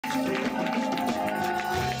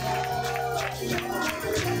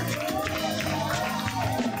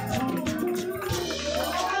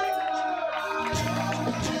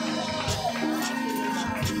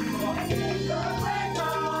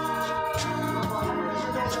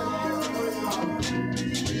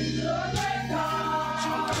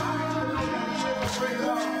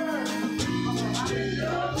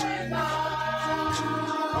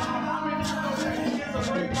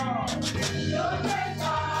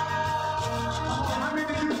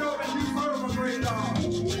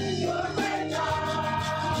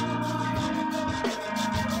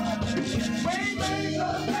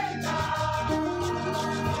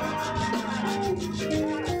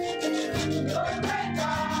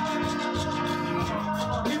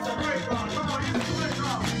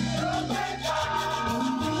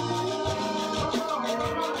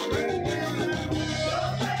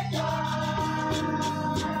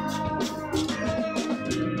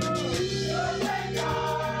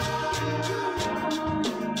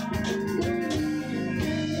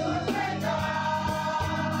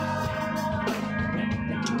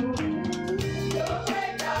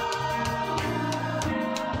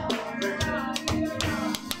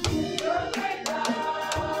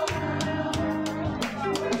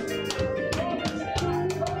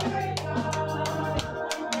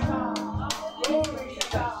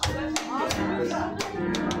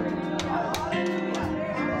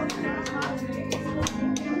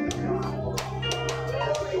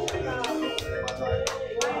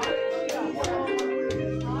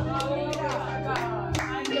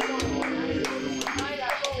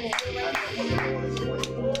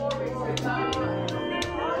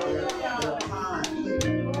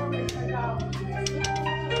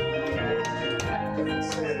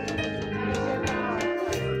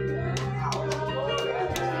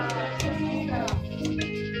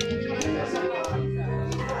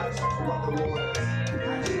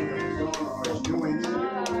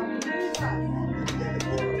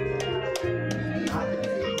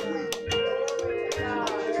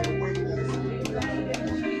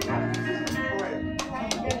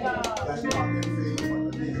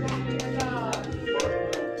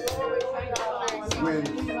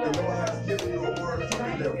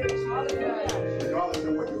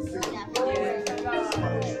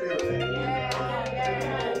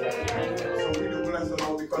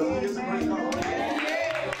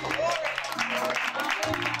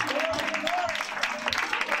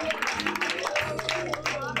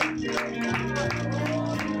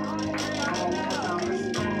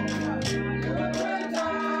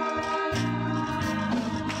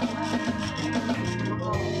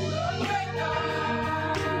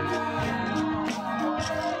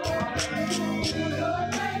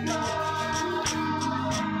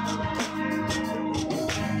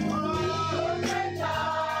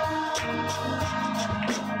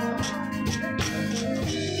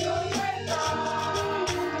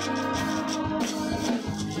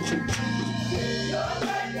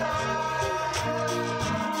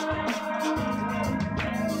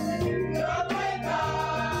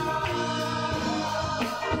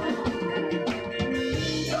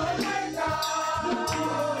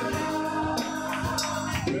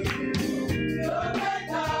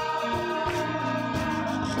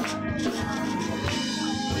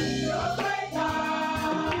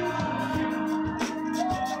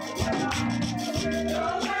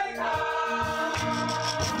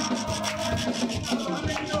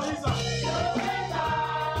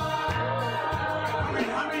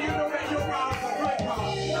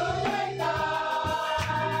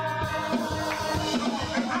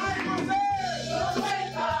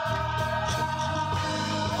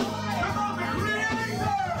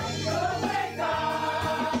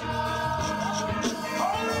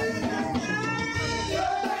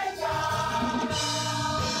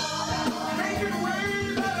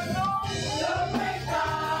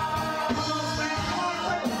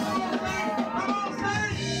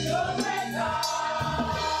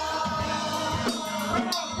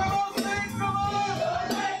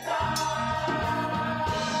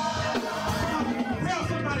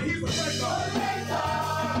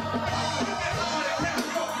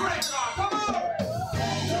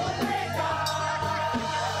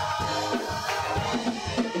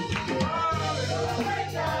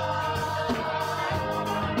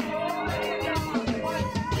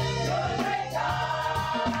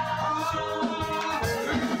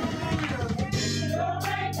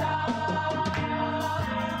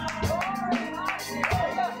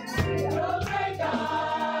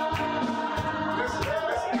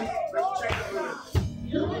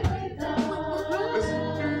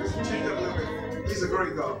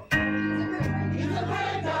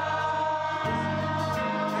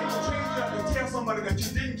morning that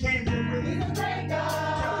you didn't came here with. He's a great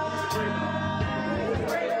God. He's a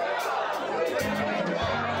great God. He's a great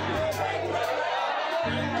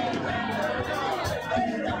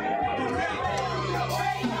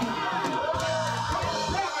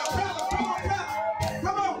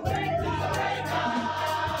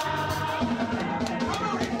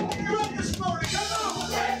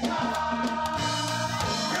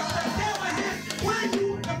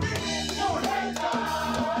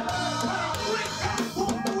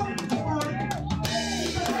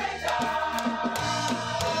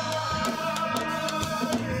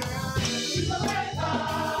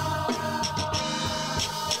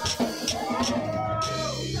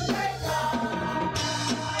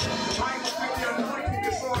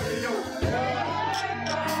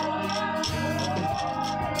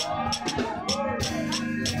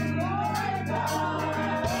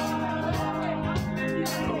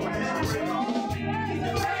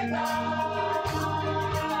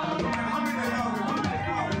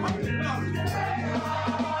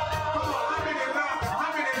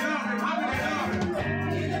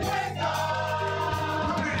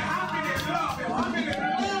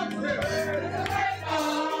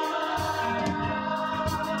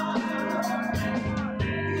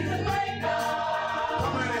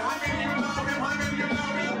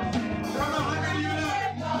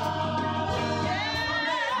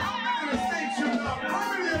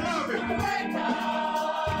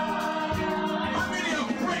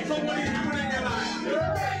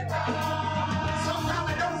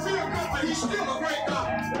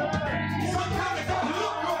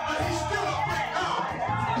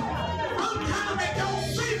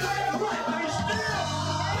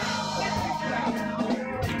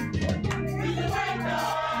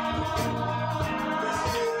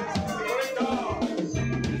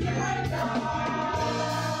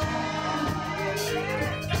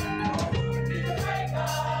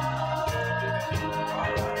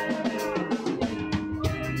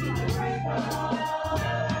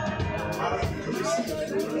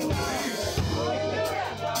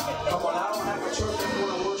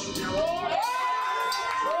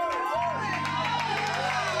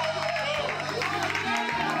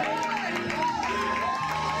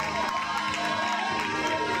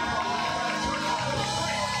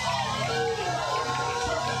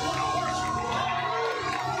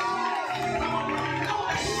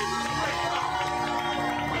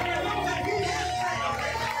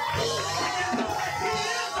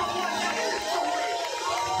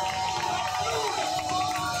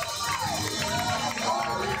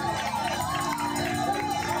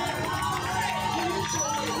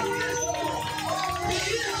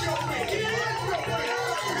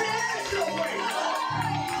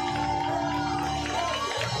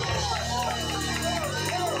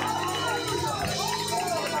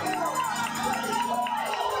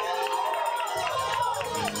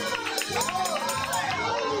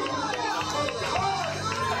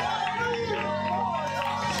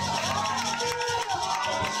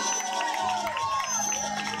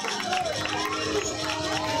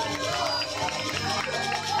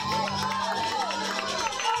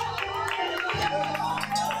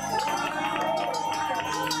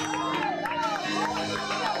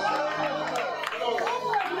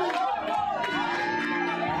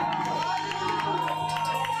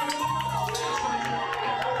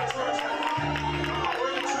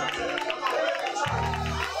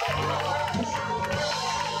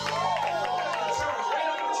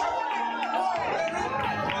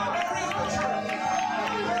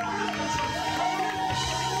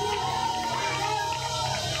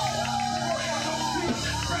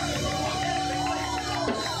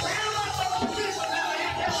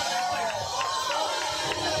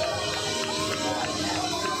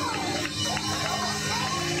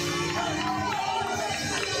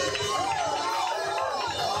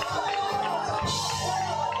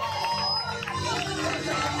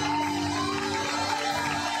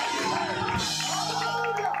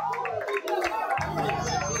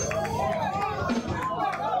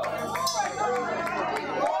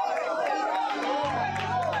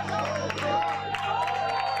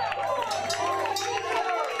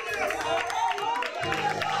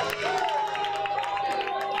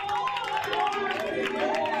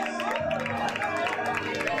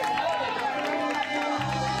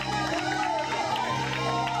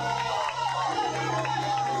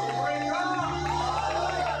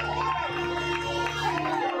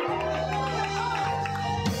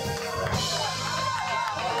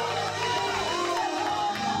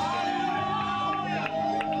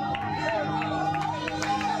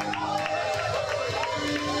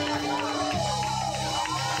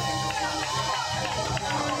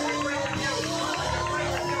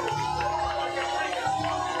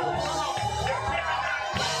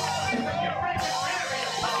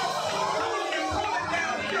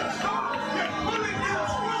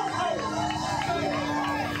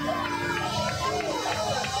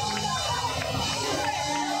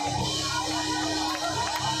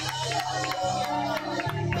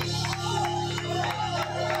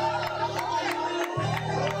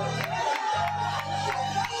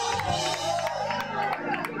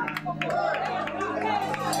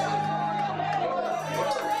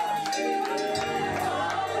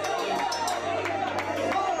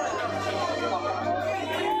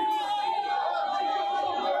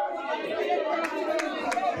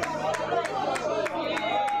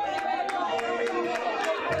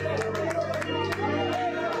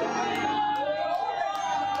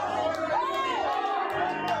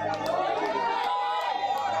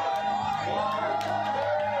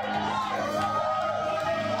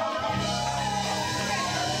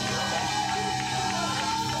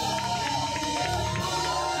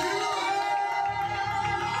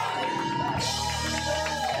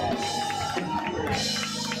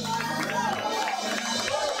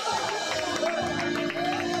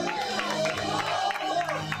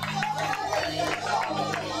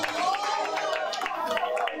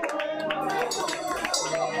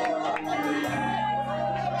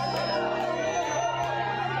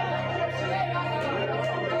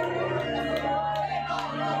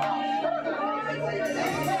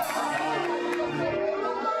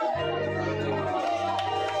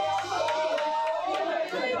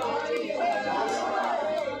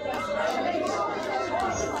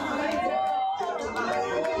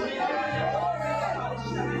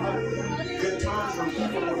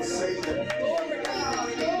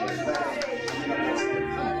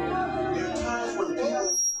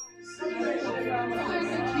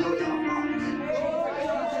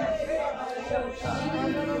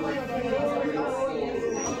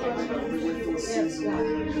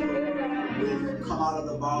Come out of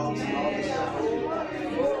the box and all this stuff.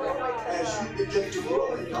 As you begin to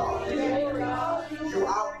grow in God, you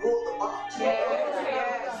outgrow the box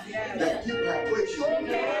that people have placed you in.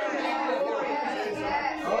 You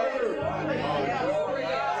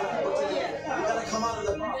gotta come out of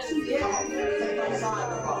the box. You come out think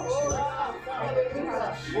outside the box.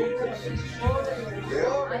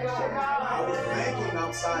 I was thinking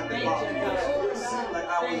outside the box. It seemed like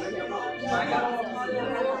I was in the box.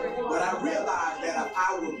 But I realized that if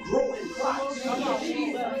I would grow in Christ,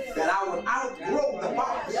 that I would outgrow the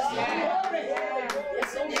box.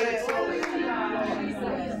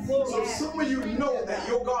 So some of you know that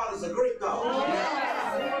your God is a great God.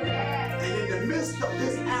 And in the midst of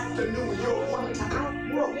this afternoon, you're going to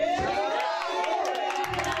outgrow.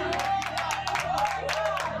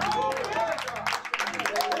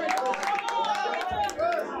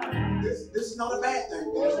 This is not a bad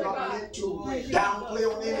thing. It's not meant to downplay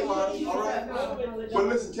on anybody, all right? But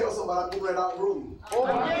listen, tell somebody I'm getting ready to outgrow you.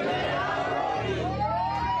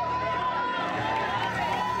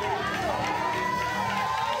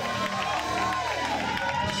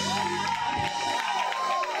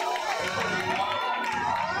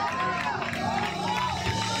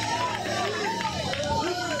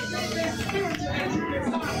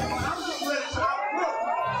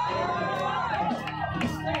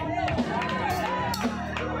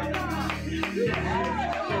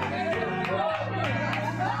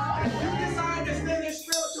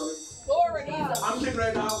 I'm getting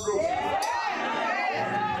ready to outgrow.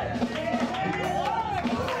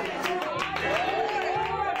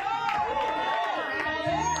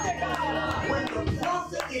 When the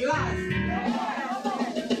prophet Elijah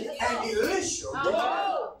and Elisha,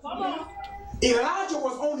 Elijah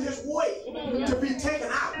was on his way to be taken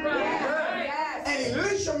out. And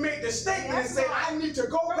Elisha made the statement and said, I need to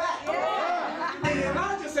go back. And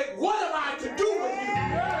Elijah said, what am I to do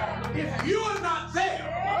with you if you're not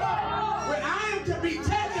there? When I am to be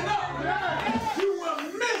taken up, you will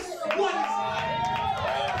miss what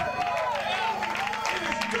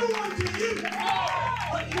is due unto you.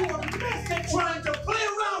 But you will miss it trying to play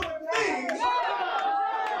around with things.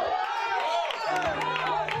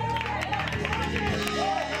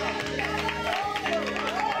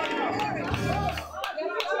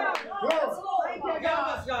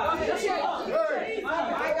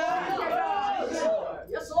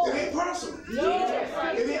 It ain't personal.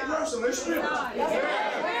 It ain't personal. It's spiritual. If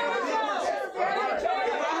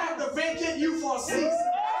I have to vacate you for a season,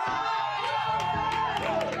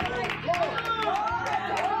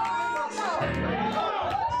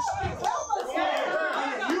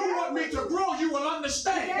 and if you want me to grow, you will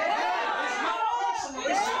understand. It's not personal.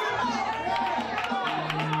 It's spiritual.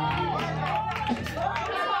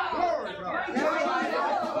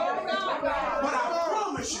 But I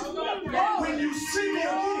promise you, when you see me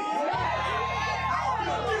again, I'll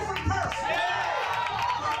be a different person.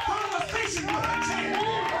 My conversation will change.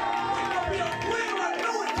 It will be a greater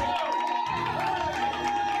anointing.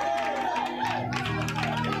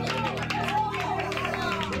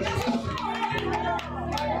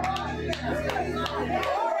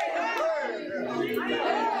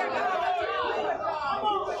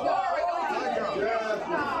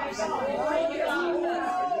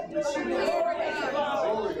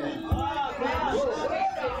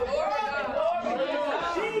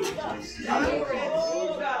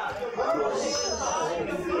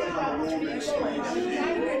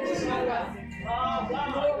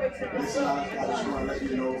 just want to let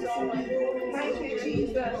you know before we go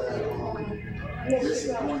that this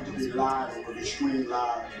is going to be live over the screen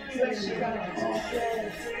live. They're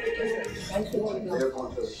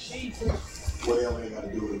going to whatever they got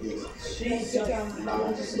to do to get it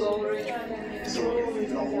live. So if you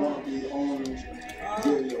don't want to be on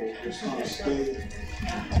video, just kind of stay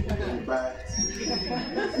in the back.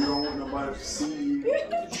 If you don't want nobody to see you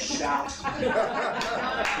shout,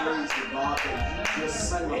 praise the God, just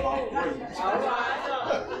sing about praise.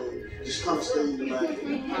 Just kind of stay in the back.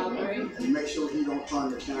 And make sure he don't turn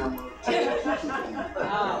the camera.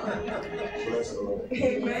 Bless the Lord.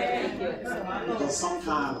 Because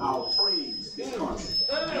sometimes our praise is country.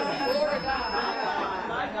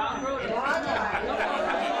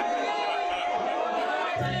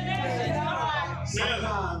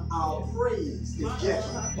 Sometimes our praise is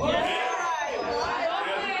ghetto.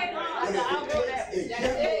 And if it takes a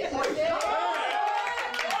ghetto praise,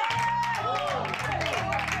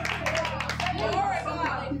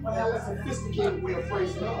 people have a sophisticated way of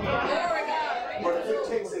praising God. But if it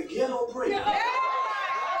takes a ghetto praise,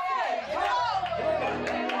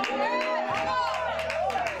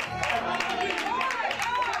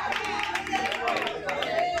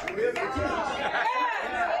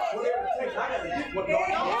 whatever it takes, I got to get what God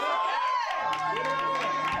wants.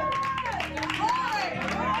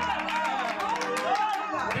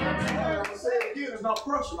 I'm going to say it again, it's not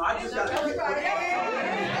personal. I just got to get what God wants.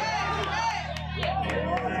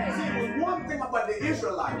 See, it was one thing about the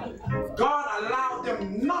Israelites. God allowed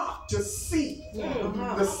them not to see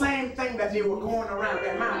the same thing that they were going around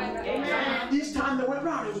that mountain. Each time they went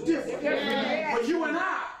around, it was different. But you and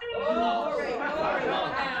I,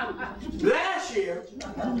 last year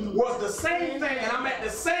was the same thing, and I'm at the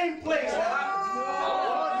same place that I.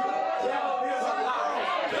 The devil is a liar.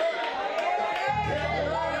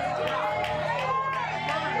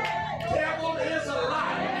 The devil is a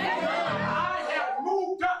liar. I have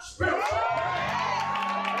moved up spiritually.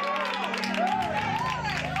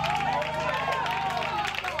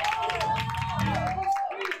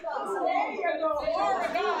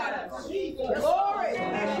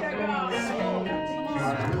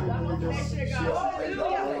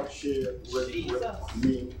 Share with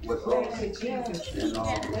me, with us. And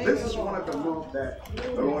this is one of the months that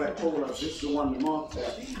the Lord had told us, this is one of the months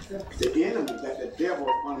that the enemy, that the devil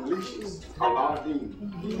unleashes a lot of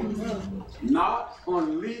demons. Not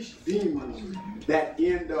unleash demons that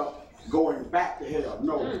end up going back to hell.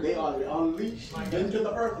 No, they are unleashed into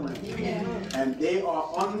the earth realm. And they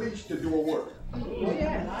are unleashed to do a work.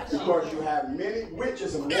 Because you have many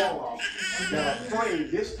witches and warlocks that are praying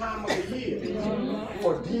this time of the year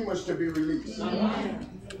for demons to be released.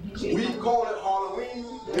 We call it Halloween,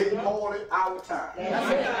 they call it our time. And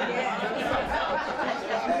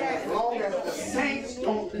as long as the saints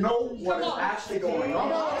don't know what is actually going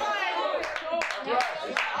on.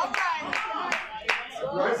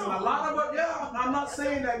 Listen, a lot of us, I'm not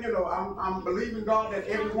saying that, I'm believing God that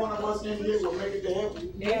every one of us in here will make it to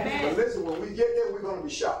heaven. But listen, when we get there, we're going to be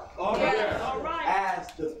shocked.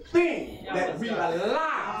 As the thing that we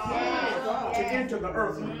allow to enter the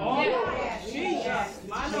earth.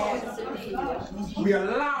 We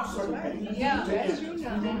allow certain things to enter.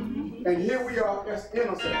 And here we are as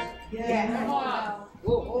intercessors.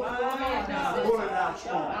 Pulling out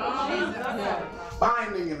strong.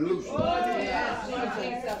 Binding and loosing.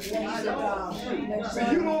 See,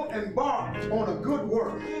 you don't embark on a good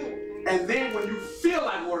work, and then when you feel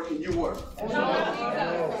like working, you work.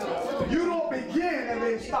 You don't begin and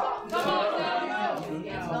then stop.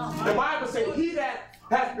 The Bible says, he that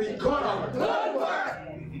has begun a good work,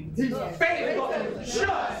 he's faithful and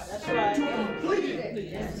just to complete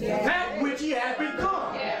that which he has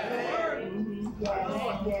begun.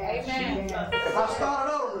 Amen. If I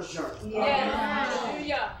started out on this journey,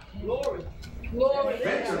 glory.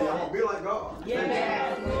 Eventually, I'm going to be like God.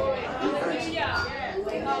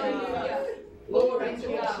 Glory to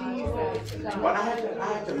God. But I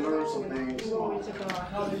had to learn some things.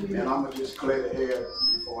 And I'm going to just clear the air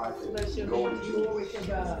before I can go into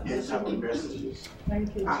any type of messages.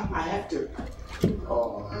 I had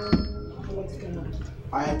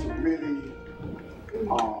to really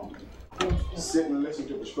sit and listen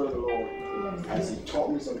to the Spirit of the Lord as He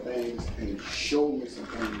taught me some things and showed me some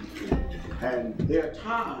things. And there are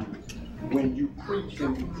times when you preach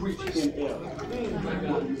and you preach in error,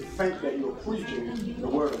 when you think that you're preaching the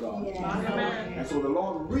Word of God. And so the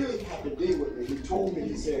Lord really had to deal with me. He told me,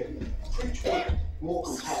 He said, preach with more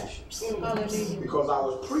compassion. Because I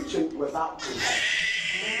was preaching without compassion.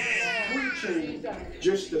 Preach preaching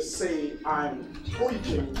just to say I'm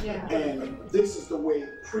preaching and this is the way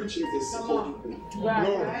preaching is supposed to be.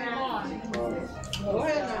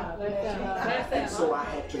 And so I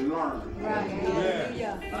had to learn.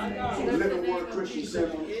 Living Word Christian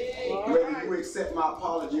Center, whether you accept my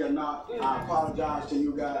apology or not, I apologize to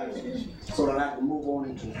you guys so that I can move on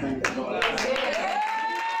into the thing that God has.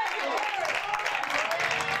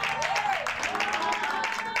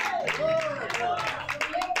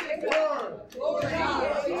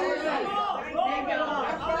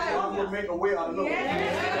 God will make a way out of no way.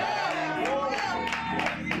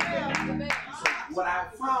 What I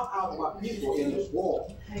found out about people in this war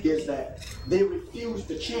is that they refuse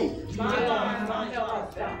to change. And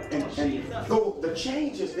though the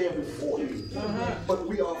change is there before you, but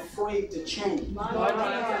we are afraid to change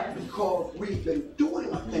because we've been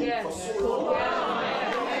doing a thing for so long.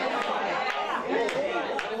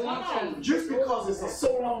 Just because it's a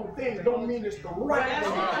so long thing don't mean it's the right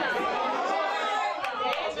thing.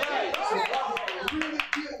 So God really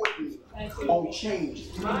deal with me on change.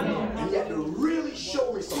 And you have to really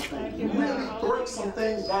show me some things, really break some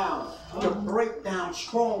things down, to break down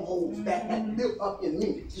strongholds that had built up in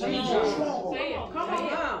me. Strongholds. Come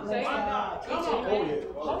on.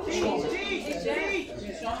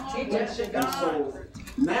 And so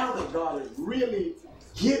now that God is really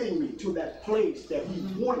getting me to that place that He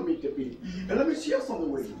wanted me to be. And let me share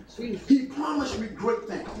something with you. He promised me great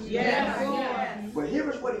things. But here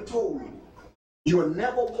is what He told me. You will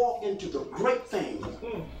never walk into the great things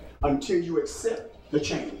until you accept the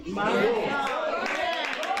change. It's one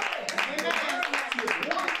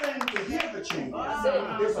thing to hear the change.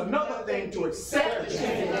 There's another thing to accept the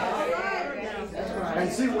change.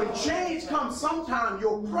 And see, when change comes, sometimes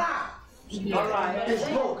your pride is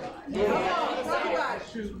broken.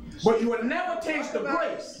 But you will never taste the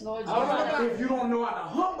grace if you don't know how to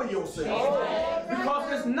humble yourself. Because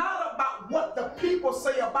it's not about what the people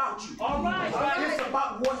say about you. It's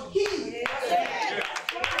about what He said.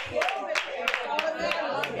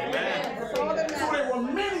 So there were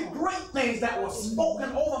many great things that were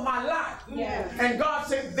spoken over my life. And God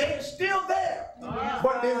said, they're still there.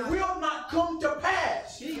 But they will not come to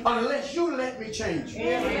pass unless you let me change you.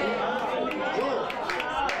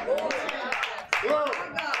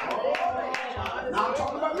 Now I'm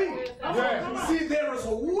talking about me. See, there is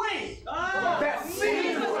a way that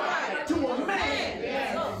seems right to a man.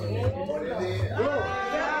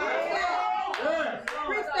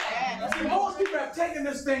 See, most people have taken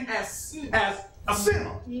this thing as a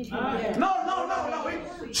sinner. No.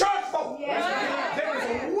 Church folk. There is a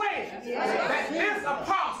way that this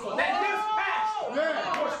apostle, that this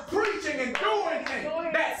pastor was preaching and doing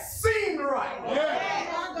things that seemed right.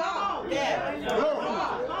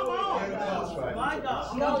 I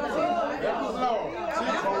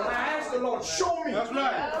asked the Lord, show me.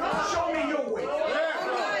 Show me your way.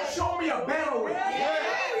 Show me a better way.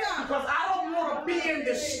 Because I don't want to be in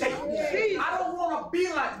this state. I don't want to be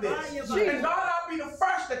like this. And God, I'll be the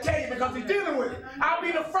first to tell you, because He's dealing with it. I'll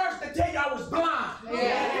be the first to tell you I was blind.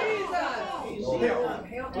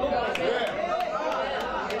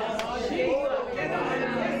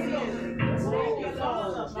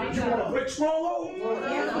 You want to break stronghold?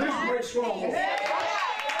 Let's break stronghold.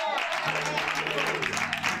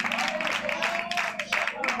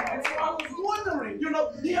 So I was wondering,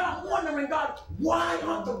 I'm wondering, God, why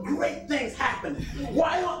aren't the great things happening?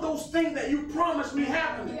 Why aren't those things that you promised me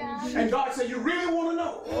happening? And God said, you really want to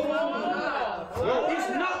know? It's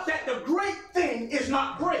not that the great thing is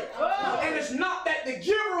not great. And it's not that the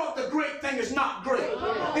giver of the great thing is not great.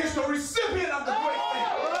 It's the recipient of the great thing.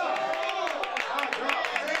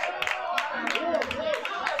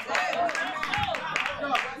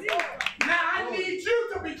 Now I need you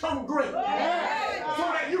to become great so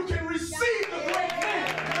that you can receive the great thing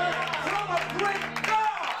from a great God.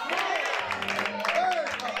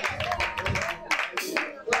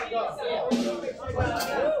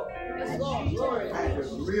 I had to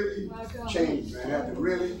really change, man. I had to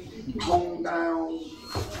really tone down.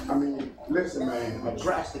 I mean, listen, man, a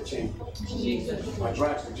drastic change. A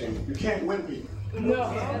drastic change. You can't win people.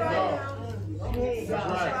 No. That's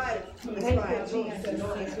right.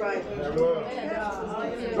 That's right.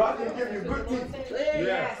 God can give you good people.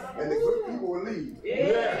 And the good people will leave.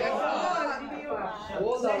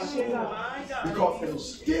 Because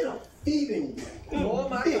instead of feeding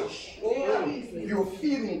them fish, you're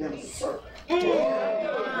feeding them serpent.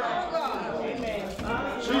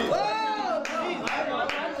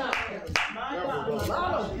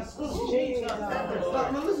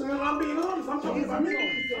 Listen, I'm being honest. I'm talking about me.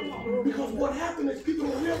 Because what happened is people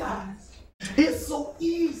don't realize it's so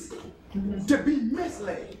easy to be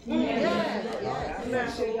misled.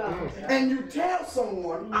 and you tell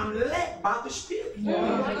someone, I'm led by the Spirit.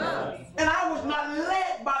 And I was not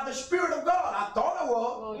led by the Spirit of God. I thought I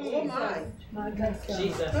was.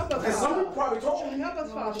 And some people probably told me.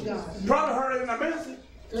 Probably heard it in a message.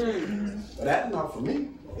 But that's not for me.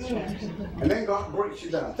 And then God breaks you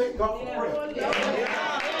down. Thank God for prayer.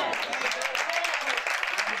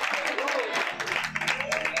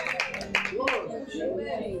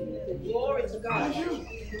 Glory to God.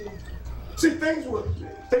 See, things will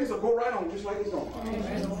go right on just like it's going.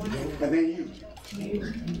 And then you.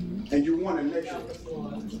 And you wonder next year,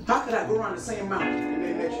 how could I go around the same mountain and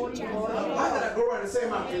then next year? How could I go around the same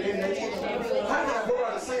mountain and then next year? How could I go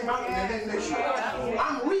around the same mountain and then next year?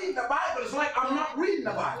 I'm reading the Bible, it's like I'm not reading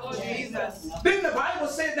the Bible. Then the Bible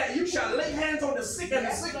says that you shall lay hands on the sick and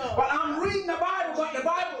the sick, but I'm reading the Bible, but the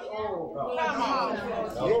Bible,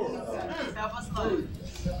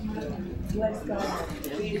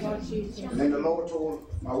 And then the Lord told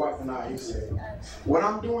my wife and I, he said, what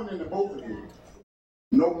I'm doing in the both of you,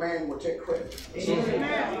 no man will take credit.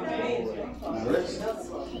 Now listen.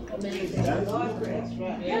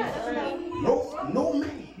 No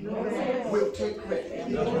man will take credit.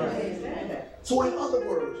 So in other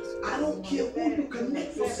words, I don't care who you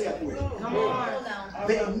connect yourself with.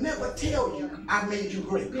 They'll never tell you I made you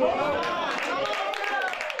great.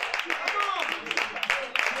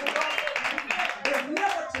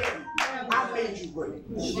 Great.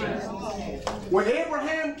 When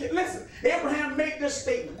Abraham made this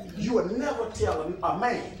statement, you would never tell a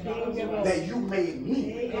man that you made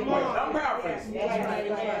me. I'm paraphrasing.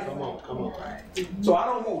 Come on. So I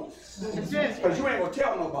don't want it. Because you ain't going to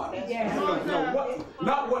tell nobody.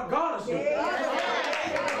 Not what God is doing.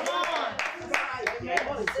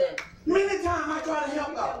 Many times I try to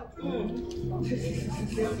help God.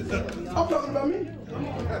 I'm talking about me.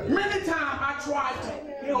 Many times I try to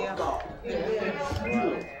help God.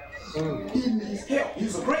 He needs help.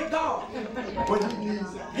 He's a great God, but he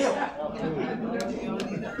needs help.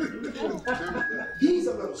 He's a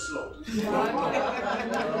little slow.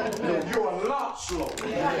 You're a lot slow.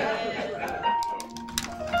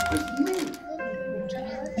 It's me.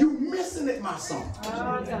 You missing it, my son.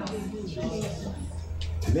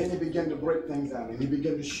 And then he began to break things out, and he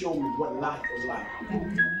began to show me what life was like.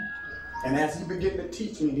 And as he began to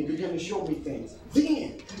teach me, he began to show me things.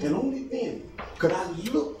 Then, and only then, could I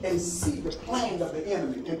look and see the plan of the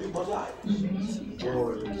enemy in people's lives.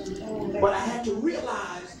 But I had to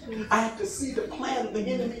realize, I had to see the plan of the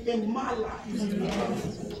enemy in my life.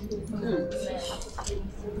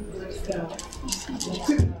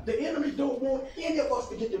 See, the enemy don't want any of us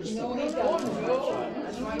to get to the story.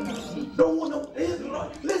 Don't want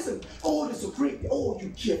no, listen, oh, this is great. Oh, you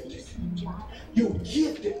gifted. You're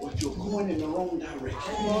gifted, but you're going in the wrong direction.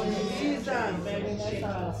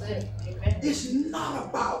 It's not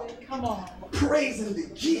about praising the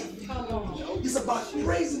gift. It's about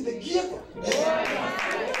praising the giver.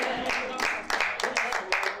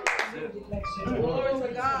 Glory to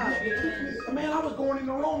God. Man, I was going in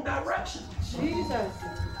the wrong direction.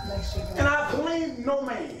 And I blame no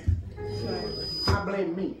man. I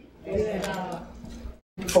blame me.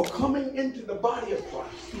 For coming into the body of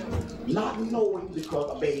Christ, not knowing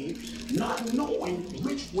because of babe, not knowing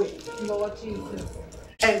which way. Lord Jesus.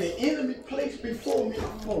 And the enemy placed before me a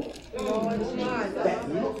form that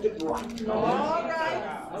looked it right. All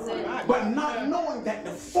right. But not knowing that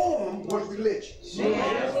the form was religion.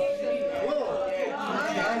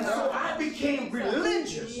 And so I became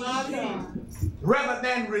religious rather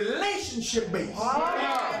than relationship based.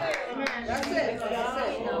 That's it.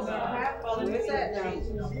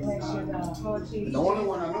 The only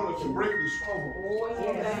one I know that can break these strongholds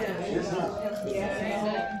is him.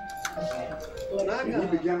 And he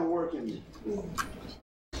began to work in me.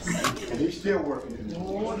 And he's still working in me.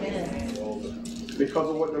 Because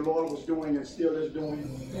of what the Lord was doing and still is doing,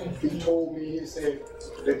 he told me, he said,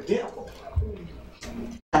 the devil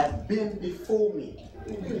had been before me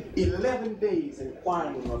 11 days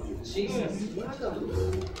inquiring of you. Jesus.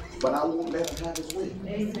 But I won't let him have his way.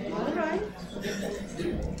 All right.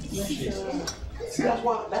 See, that's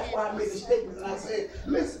why I made the statement and I said,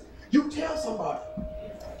 listen, you tell somebody,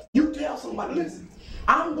 listen,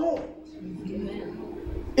 I'm going.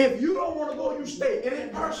 If you don't want to go, you stay. It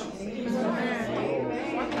ain't personal.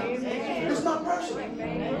 It's not personal.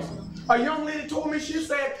 A young lady told me, she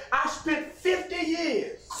said, I spent 50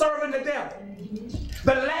 years serving the devil.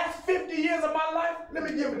 The last 50 years of my life, let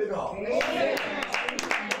me give it to God. It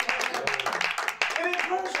ain't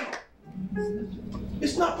personal.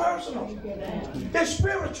 It's not personal. It's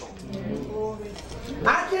spiritual.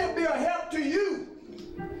 I can't be a help to you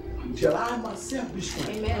till I myself be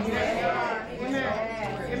strengthened.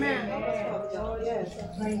 Amen. Oh, yes.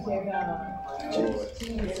 Thank you, God.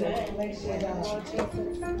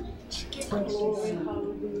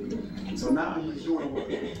 So now he's doing what?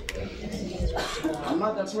 I'm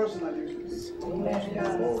not that person I used to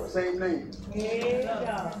be. Same name.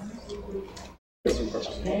 Different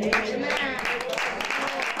person.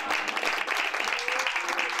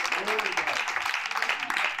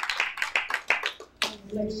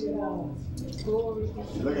 You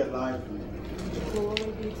look at life and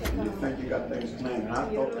you think you got things planned. And I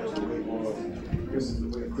thought that's the way it was. This is the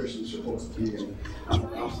way a Christian's supposed to be. And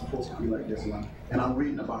I'm supposed to be like this. And I'm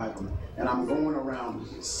reading the Bible. And I'm going around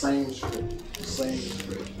the same script.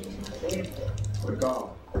 But God,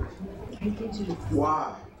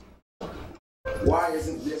 why? Why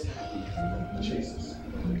isn't this happening, Jesus?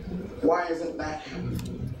 Why isn't that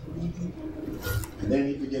happening? And then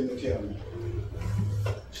he began to tell me,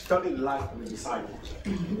 study the life of the disciples.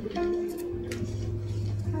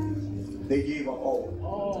 They gave up all.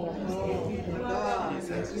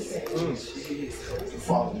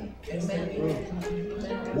 Follow me.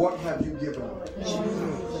 What have you given up?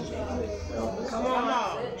 Come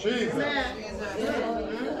on. Jesus.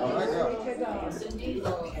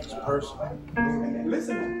 It's personal.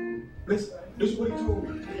 Listen. This is what he told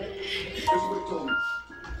me.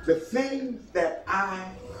 The things that I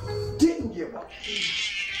didn't give up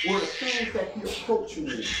were the things that he approached me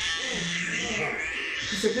with.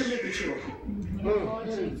 He said, give me the children. My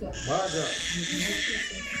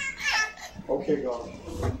God. Okay, God.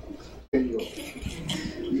 Here you go.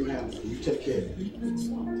 You handle it. You take care of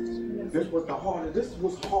it. This was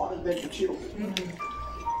harder than the children.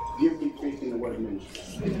 Give me faith in the word of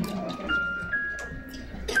ministry.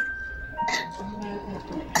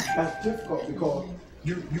 That's difficult because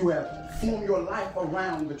you have formed your life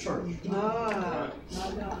around the church.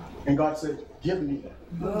 And God said, give me that.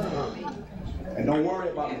 And don't worry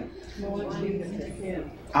about me.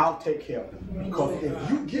 I'll take care of them. Because if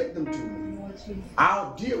you give them to me,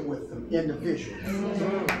 I'll deal with them individually.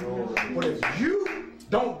 But if you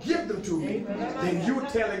don't give them to me, then you're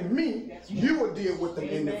telling me you will deal with them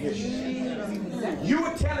individually. You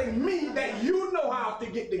are telling me that you know how to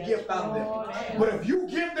get the gift out of them. But if you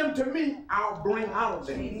give them to me, I'll bring out of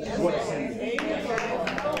them what it's in them.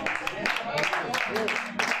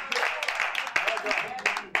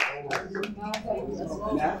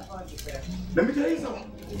 Now, let me tell you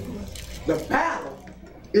something. The battle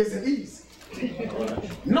isn't easy.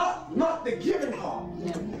 Not the giving part.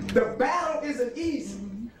 The battle isn't easy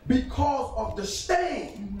because of the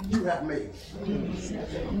stand you have made.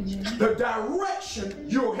 The direction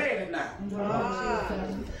you're headed now.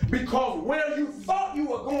 Because where you thought you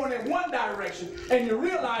were going in one direction and you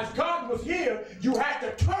realized God was here, you had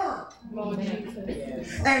to turn.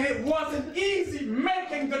 And it wasn't easy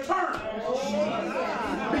making the turn.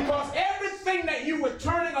 Because everything that you were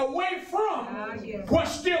turning away from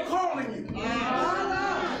was still calling you.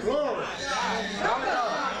 Glory.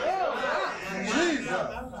 Jesus.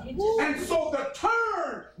 And so the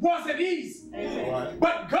turn wasn't easy.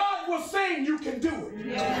 But God was saying you can do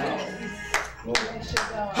it.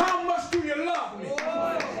 How much do you love me?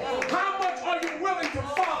 How much are you willing to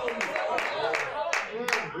follow me?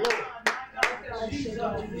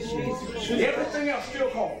 Everything else still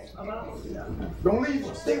calls. Don't leave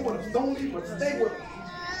us. Stay with us. Don't leave us. Stay with us.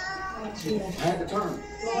 I had to turn.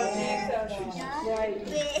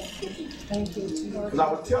 Because I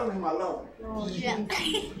was telling him I love him.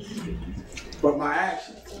 But my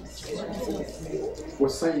actions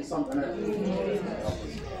was saying something else.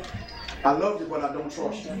 I love you, but I don't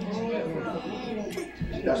trust you.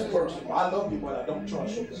 That's personal. I love you, but I don't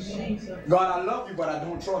trust you. God, I love you, but I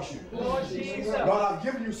don't trust you. God, I've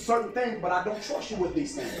given you certain things, but I don't trust you with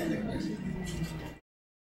these things.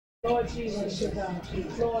 Lord Jesus,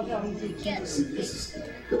 Lord, see, this is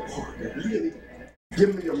the part that really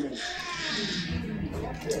give me a moment.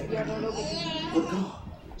 But God,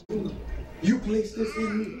 you placed this in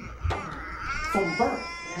me from birth.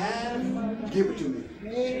 Give it to me.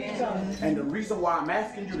 And the reason why I'm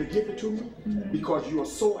asking you to give it to me, because you are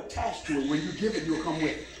so attached to it. When you give it, you'll come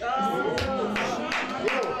with it.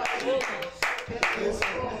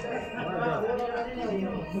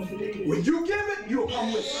 When you give it, you'll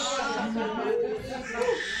come with it.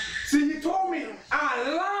 See, he told me, I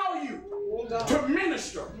allow you to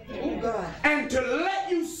minister and to let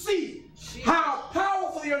you see how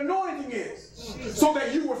powerful the anointing is so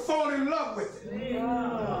that you would fall in love with it.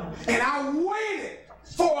 And I waited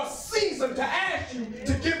for a season to ask you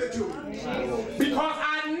to give it to me because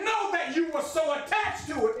I know that you were so attached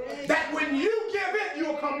to it that when you give it,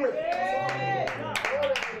 you'll come with it.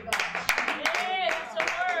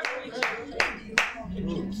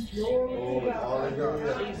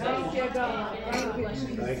 Hallelujah. Thank you, God.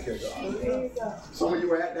 Thank you, God. Some of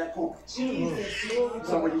you are at that point.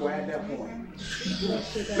 Some of you are at that point.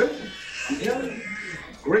 Listen, I'm telling you,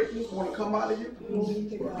 greatness want to come out of you.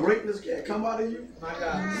 Greatness can't come out of you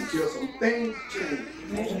until some things change.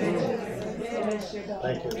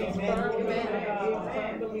 Thank you,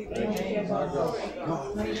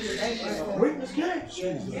 God. Greatness can't.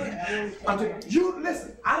 Until you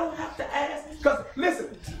listen, I don't have to ask. Because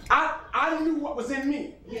listen, I knew what was in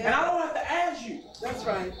me. And I don't have to ask you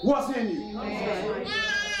what's in you.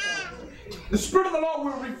 The Spirit of the Lord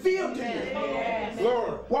will reveal to you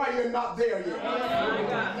why you're not there yet.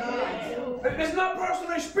 It's not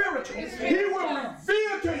personal, it's spiritual. He will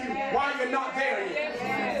reveal to you why you're not there yet.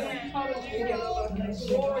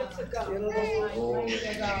 Glory to God.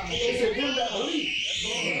 He said, them that believe,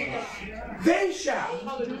 they shall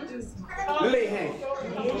lay hands.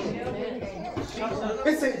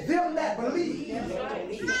 It said, them that believe.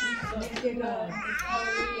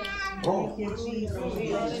 Oh.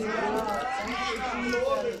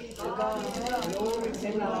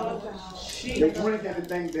 They drink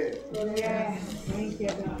everything there.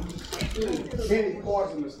 Any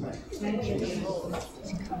poisonous thing.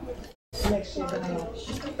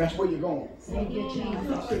 That's where you're going.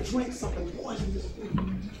 To drink something poisonous.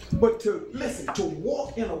 But to listen, to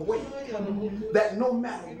walk in a way that no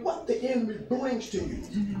matter what the enemy brings to you,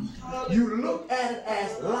 you look at it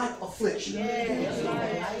as light affliction.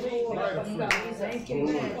 Light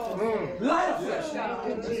affliction.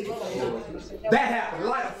 That happened,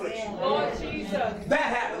 light affliction. That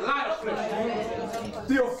happened, light affliction.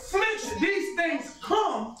 The affliction, these things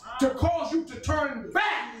come to cause you to turn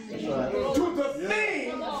back to the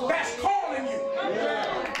thing that's calling you.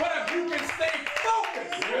 But if you can stay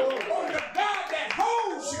focused on the God that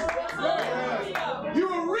holds you, you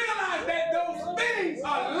will realize that those things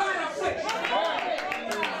are light affliction.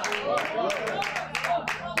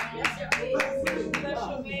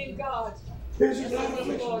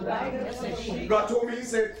 God told me,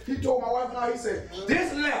 he told my wife and I, he said,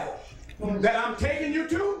 this level that I'm taking you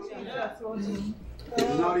to,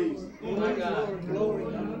 it's not easy. Let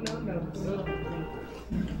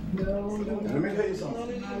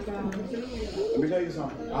me tell you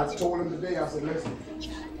something. I told him today, I said, listen,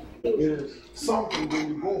 it is something when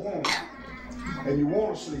you go home and you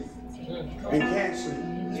want to sleep and can't sleep.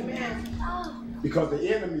 Because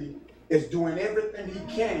the enemy is doing everything he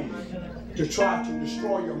can to try to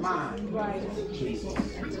destroy your mind.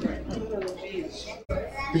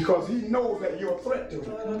 Because he knows that you're a threat to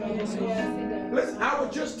him. Listen, I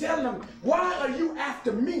was just telling him, why are you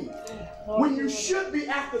after me when you should be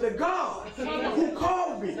after the God who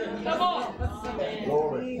called me?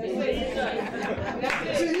 Glory.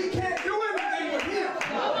 See, he can't do anything with him.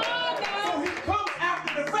 So he comes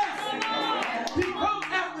after the vessel. He comes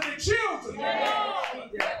after the children.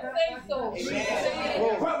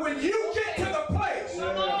 But when you get to the place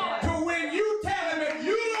to when you tell him, if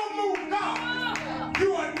you don't move God,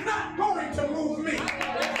 you are not going to move me.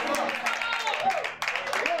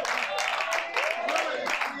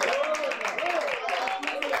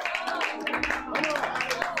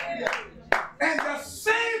 And the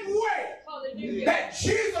same way that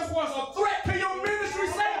Jesus was a threat to your ministry,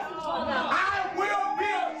 say, I will be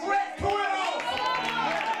a threat to it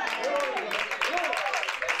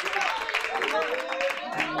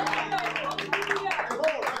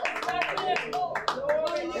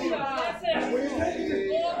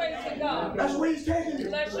That's where he's taking you.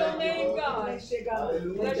 Bless your name, God. Bless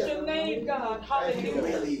your name, God.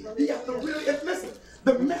 Hallelujah. You have to really, listen,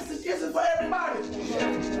 the message isn't for everybody.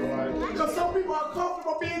 Because some people are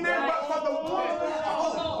comfortable being there, but for the ones that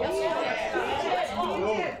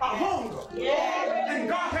are hunger. And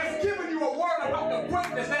God has given you a word about the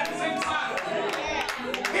greatness that's inside of you.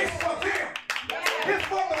 It's for them. It's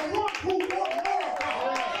for the ones who want more of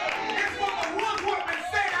God. It's for the ones who have been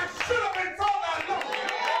saying, I should have been further along.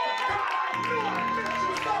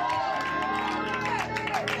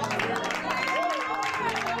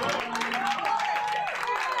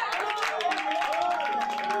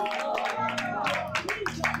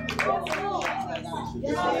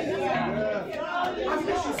 I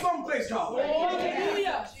miss you someplace, God. I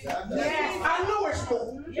know it's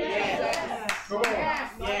more. Come on.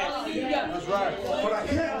 That's right. But I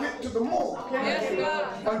can't get to the more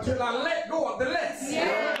until I let go of the less.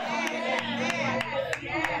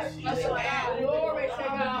 Glory to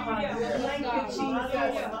God. Thank you, Jesus.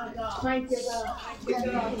 Thank you, God.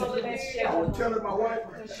 I was telling my wife,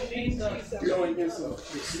 you know, and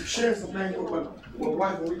sharing some things with my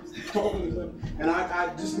wife, and we talking, and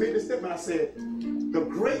I just made this statement. I said, the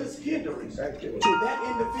greatest hindrance to that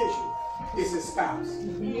individual is his spouse.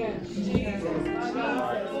 Yes.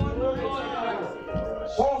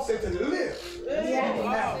 Paul said to live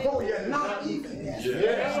as though you're not even.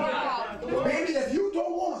 Baby, if you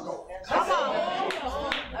don't want to go,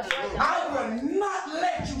 I will not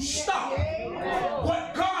let you stop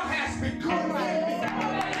what God has become in me.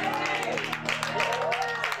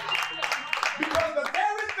 Because the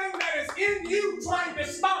very thing that is in you trying to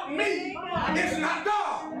stop me is not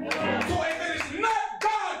God. So if it is not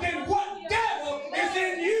God, then what devil is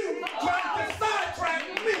in you trying to sidetrack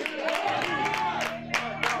me?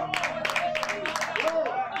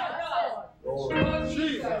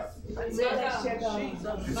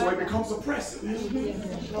 So it becomes oppressive.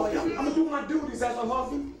 Okay, I'm going to do my duties as a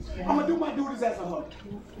husband. I'm going to do my duties as a husband.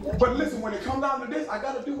 But listen, when it comes down to this, I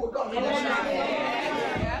got to do what God wants.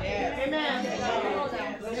 Amen.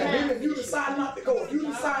 And then if you decide not to go, if you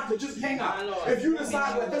decide to just hang out, if you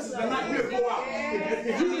decide that this is the night we'll go out,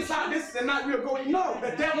 if you decide this is the night we'll go, no,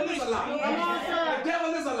 the devil is a lie. The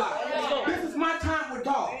devil is a lie. This is my time with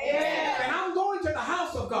God. And I'm going to the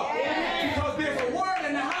house of God. Because there's a word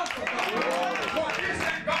in the house of God. For this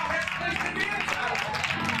that God has placed in the inside.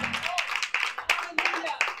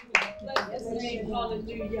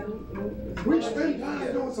 Hallelujah. We spend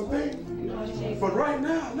time doing some things. But right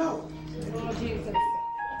now, no.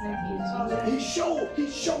 He's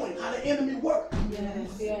showing how the enemy works.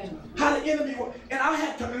 How the enemy works. And I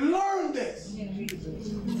had to learn this.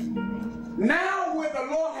 Now where the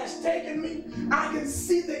Lord has taken me, I can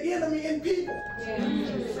see the enemy in people.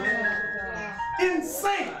 In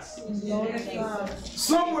saints.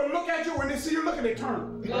 Some will look at you when they see you looking, they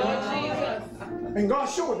turn. And God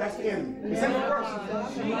showed that's the enemy. It's in the person.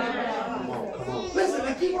 Listen,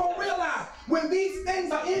 and people don't realize when these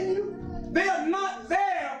things are in you, they are not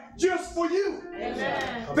there just for you.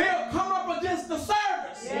 They'll come up against the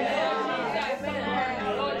service.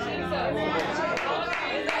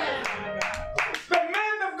 The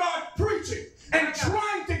man of God preaching and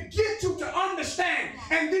trying to get you to understand,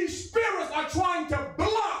 and these spirits are trying to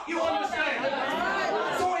block your understanding.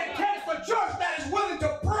 So it takes a church that is willing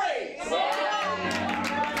to pray. Because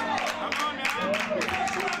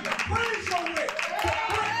you have to praise your way to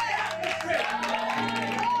break the atmosphere.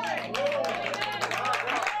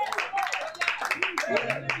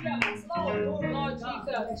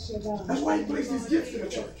 That's why he placed these gifts in the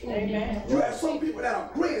church. Amen. You have some people that are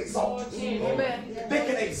great exalters. Amen. They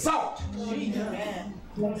can exalt. Amen.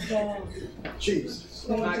 Jesus.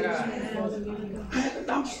 My God.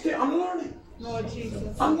 I'm learning.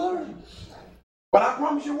 I'm learning. But I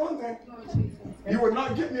promise you one thing. You will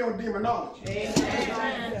not get me on demonology.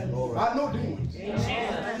 Amen. I know demons.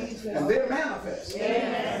 Amen. And they manifest.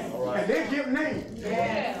 Amen. And they give names.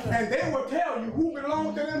 Yes. And they will tell you who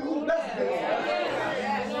belongs to them, who doesn't belong.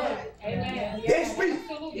 Amen. They speak.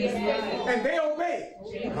 And they obey.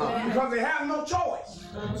 Because they have no choice.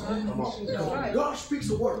 God speaks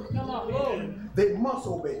a word. They must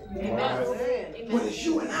obey. But it's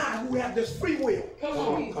you and I who have this free will. Come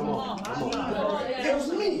on. It was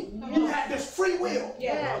me who had this free will.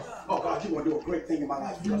 Yes. Oh God, you're going to do a great thing in my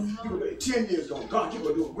life. You're going to do 10 years ago. God, you're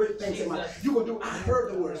going to do a great thing in my life. You're going to do, I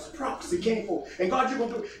heard the words, prophecy came forth. And God, you're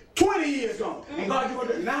going to do 20 years ago. And God, you're going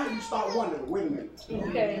to do, now you start wondering, wait a minute.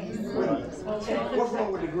 Okay. Wait a minute. What's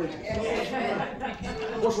wrong with the greatness?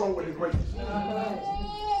 What's wrong with the greatness?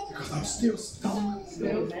 Because I'm still stuck. I'm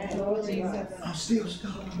still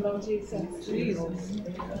stuck.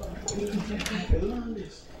 I had to learn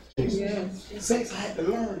this. Saints, I had to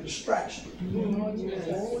learn distraction.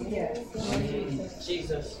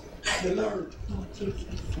 Jesus. I had to learn.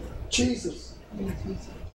 Jesus.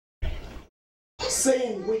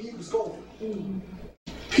 Saying where he was going.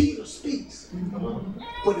 Peter speaks,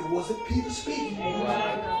 but it wasn't Peter speaking.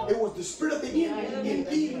 It was the spirit of the enemy in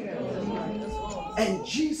Peter. And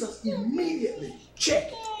Jesus immediately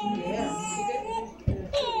checked it.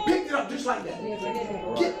 Picked it up just like that.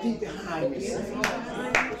 Get thee behind me, Satan.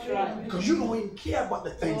 Because you don't even care about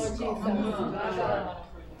the things of God.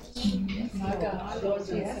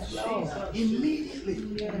 Immediately.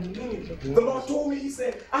 The Lord told me, he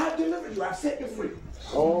said, I have delivered you, I've set you free.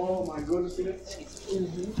 Oh my goodness.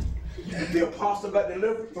 The apostle got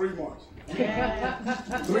delivered 3 months.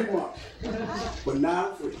 3 months. But now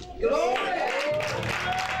I'm free.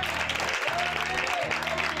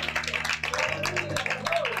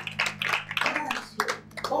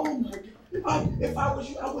 Oh my God. If I was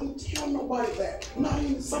you, I wouldn't tell nobody that. Not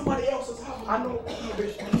even somebody else's house. I know.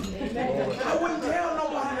 I wouldn't tell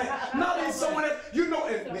nobody that. Not in someone else. You know,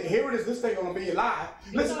 and here it is. This thing gonna be live.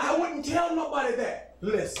 Listen, I wouldn't tell nobody that.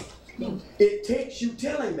 Listen, it takes you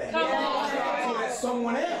telling that so that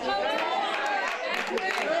someone else.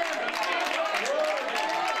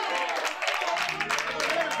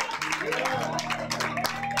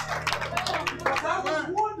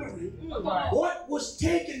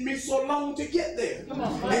 so long to get there.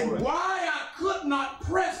 And why I could not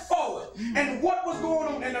press forward. And what was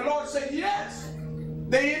going on. And the Lord said, yes,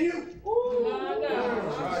 they in you.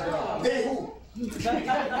 They who?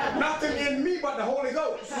 Nothing in me but the Holy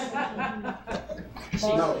Ghost.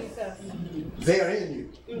 No, they are in you.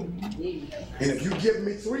 And if you give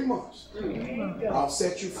me 3 months, I'll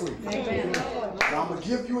set you free. And I'm going to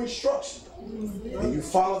give you instruction. And you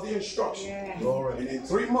follow the instruction. And in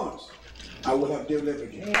 3 months, I will have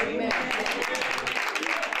delivered you. Amen.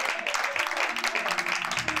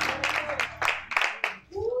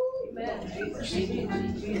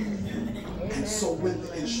 And so when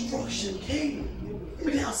the instruction came, let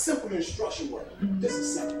me tell you how simple the instruction was. This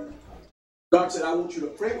is simple. God said, I want you to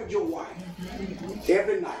pray with your wife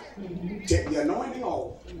every night. Take the anointing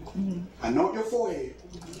oil, anoint your forehead,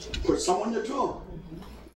 put some on your tongue,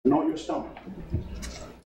 anoint your stomach.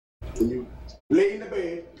 When you lay in the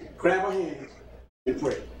bed, grab her hand and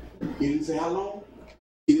pray. He didn't say how long.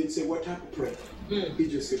 He didn't say what type of prayer. He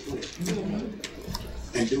just said pray.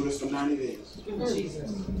 And do this for 90 days.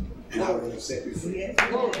 And I will have set you free.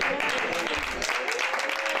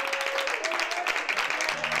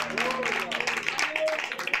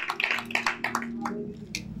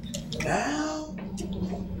 Now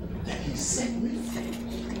that he set me free,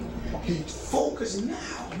 he's focused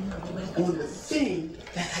now on the thing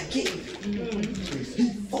that I gave him. He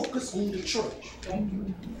focused on the church.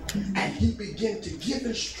 And he began to give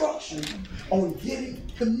instruction on getting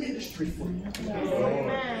the ministry free.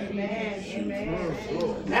 Amen.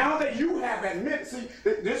 Now that you have admitted, see,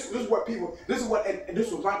 this is what this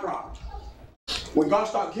was my problem. When God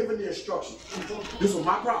started giving the instruction, this was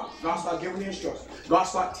my problem. God started giving the instruction. God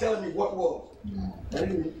started telling me what was. That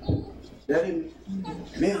ain't me. That ain't me.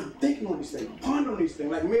 And then I'm thinking on these things, pondering these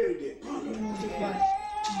things like Mary did.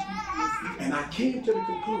 And I came to the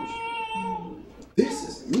conclusion, this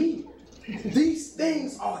is me. These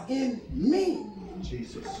things are in me.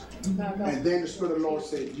 Jesus. And then the Spirit of the Lord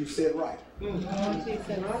said, you said right.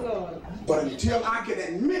 But until I could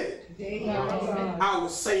admit it, I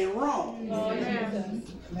was saying wrong. And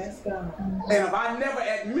if I never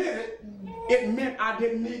admit it, it meant I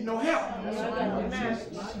didn't need no help.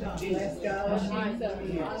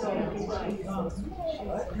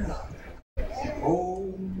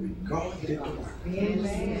 Oh, God did the work.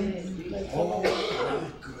 Oh, my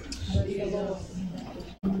goodness.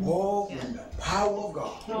 Oh, when the power of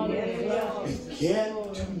God began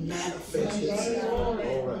to manifest itself.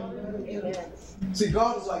 See,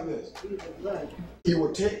 God is like this. He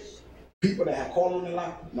will take people that have called on their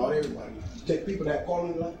life, not everybody, take people that have called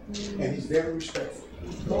on their life, and he's very respectful.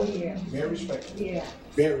 Oh, yeah. Very respectful. Yeah.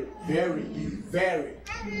 Very, very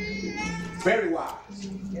wise.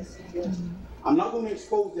 Yes, yes. I'm not going to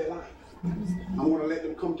expose their life. I'm going to let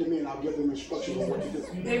them come to me and I'll give them instructions on what to do.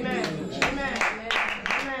 Amen. Amen.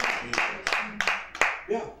 Amen.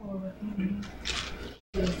 Yeah.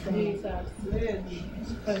 And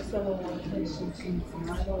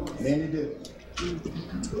then he did it.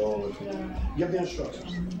 Lord, give the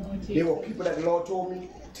instructions. There were people that the Lord told me,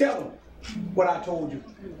 tell them what I told you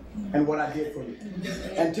and what I did for you.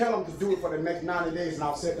 And tell them to do it for the next 90 days and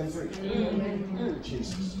I'll set them free.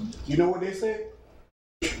 Jesus. You know what they said?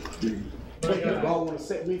 God want to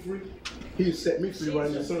set me free? He set me free right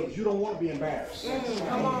in the service. You don't want to be embarrassed.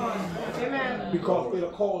 Come on. Amen. Because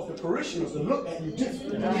it'll cause the parishioners to look at you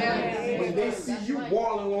differently. When they see you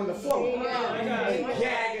walling on the floor and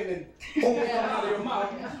gagging and foaming coming out of your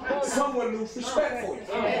mouth, someone lose respect for you.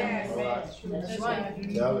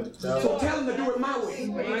 So tell them to do it my way.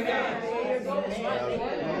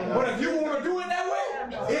 But if you want to do it that way,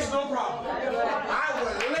 it's no problem. I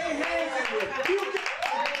will lay hands and rebuke it.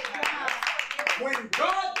 When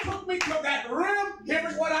God took me to that realm, here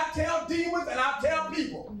is what I tell demons and I tell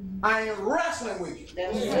people. I ain't wrestling with you.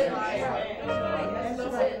 That's right.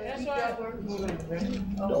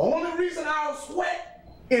 The only reason I'll sweat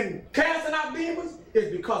in casting out demons is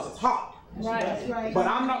because it's hot. Right. But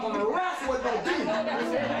I'm not going to wrestle with no demons.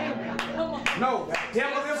 No, the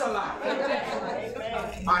devil is a lie.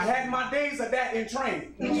 I had my days of that in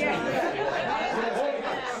training.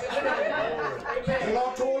 The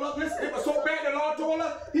Lord told us, it was so bad the Lord told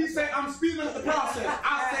us, he said, I'm speeding up the process.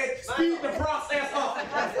 I said, speed the process up.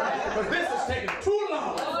 But this is taking too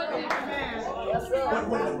long. But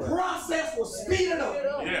when the process was speeded up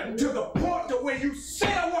to the point to where you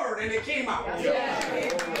said a word and it came out.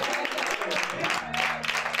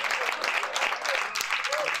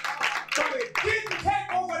 So it didn't take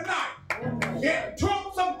overnight. It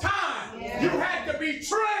took some time. You had to be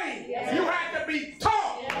trained. You had to be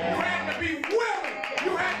taught. You had to be willing.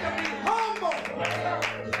 You had to be humble.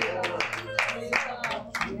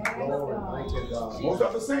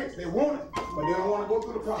 saints, they want it, but they don't want to go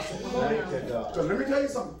through the process. So let me tell you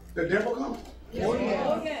something. The devil coming.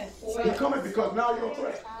 He's coming because now you're a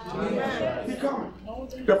threat. He's coming.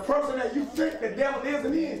 The person that you think the devil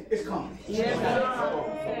isn't in is coming.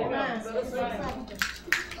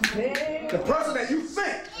 The person that you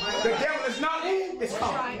think the devil is not in is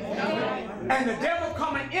coming. And the devil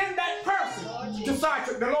coming in that person decides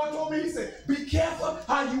to, the Lord told me, he said, be careful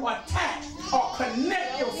how you attach or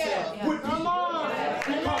connect yourself with people.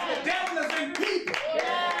 Because the devil is in people.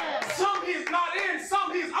 Some he's not in,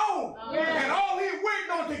 some he's on. And all he's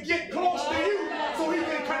waiting on to get close to you so he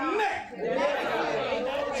can connect.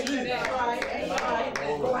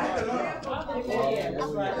 I had to learn.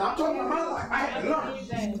 I'm talking about my life. I had to learn.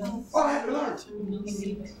 Oh, I had to learn.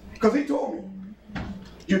 Because he told me,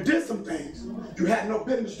 you did some things you had no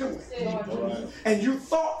business doing. And you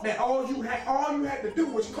thought that all you had to do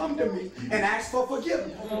was come to me and ask for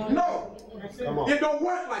forgiveness. No. It don't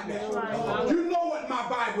work like that. You know what my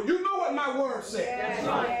Bible, you know what my word says.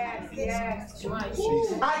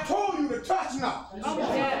 I told you to touch not.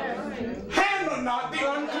 Handle not the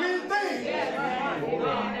unclean thing.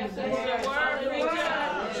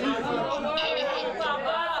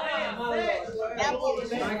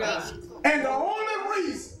 And the only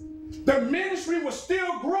reason the ministry was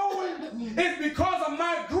still growing is because of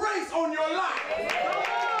my grace on your life.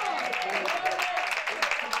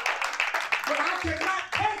 But I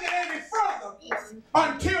cannot take it any further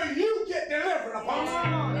until you get delivered,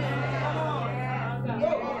 Apostle.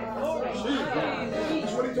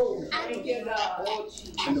 That's what he told me.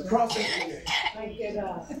 And the process began.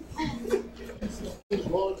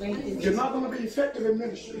 You're not going to be effective in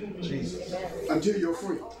ministry until you're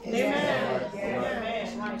free.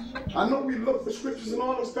 I know we look for scriptures and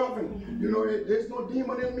all this stuff, and you know, there's no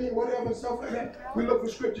demon in me, whatever, and stuff like that. We look for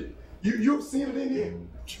scripture. You've seen it in here.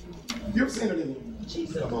 You've seen it in here.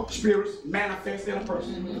 Spirits manifest in a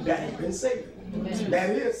person that has been saved. That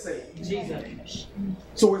is saved.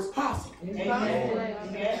 So it's possible.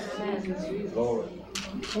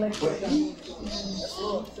 But he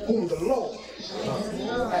whom the Lord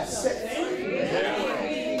has set free.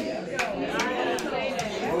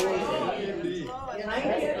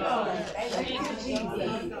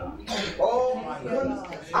 Oh my goodness.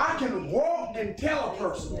 I can walk and tell a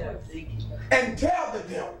person and tell the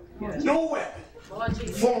devil, no weapon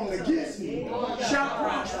formed against me shall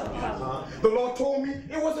prosper. The Lord told me,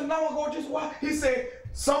 it wasn't long ago, just why he said,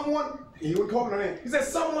 someone, he would call her name, he said,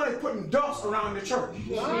 someone is putting dust around the church.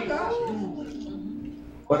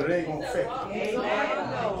 But it ain't gonna affect you.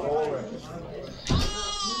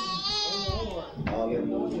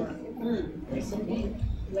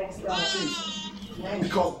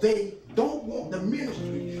 Because they don't want the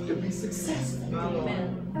ministry to be successful.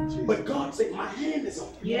 But God said, my hand is on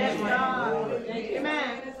it. Yes, God.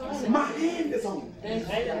 Amen. My hand is on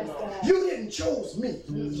it. You didn't choose me.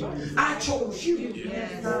 I chose you.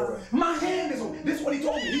 My hand is on it. This is what he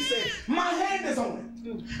told me. He said, my hand is on it.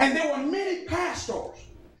 And there were many pastors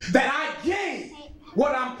that I gave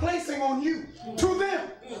what I'm placing on you to them.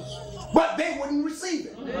 But they wouldn't receive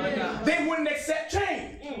it. They wouldn't accept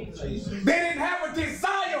change. They didn't have a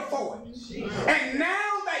desire for it. And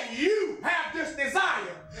now that you have this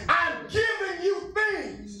desire, I'm giving you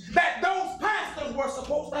things that those pastors were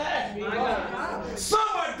supposed to have.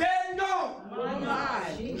 Some are dead and gone.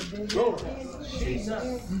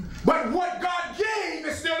 But what God gave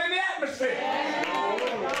is still in the atmosphere.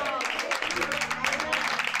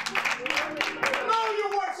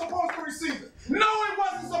 Supposed to receive it. No, it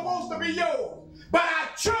wasn't supposed to be yours. But I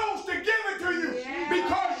chose to give it to you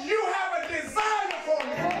because you have a desire for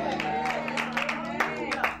it.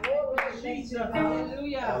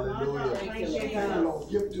 Hallelujah. Hallelujah. Lord,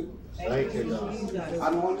 give it to me. Thank you, God. I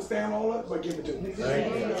don't understand all of it, but give it to me.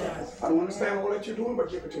 Thank you, God. I don't understand all that you're doing, but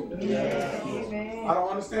give it to me. I don't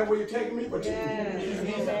understand where you're taking me, but give it to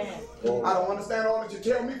me. I don't understand all that you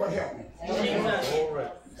tell me, but help me. All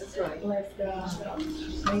right. That's right. Bless God.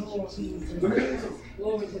 Thank you, Jesus.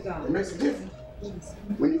 Glory to God. It makes a difference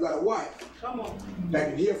when you got a wife that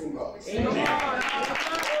can hear from God.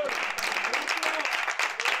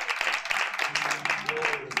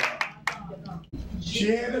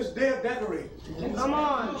 She ain't just there decorated. Come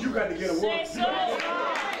on. You got to get a work.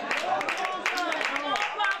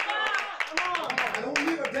 I don't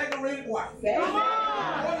need a decorated wife. Come on.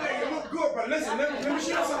 You look good, but listen, let me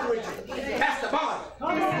share something with you. That's the body.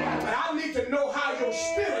 But I need to know how your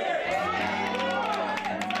spirit is.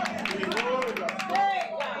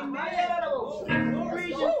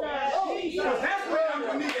 That's where I'm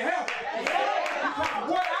going to need help.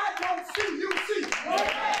 What I don't see, you see.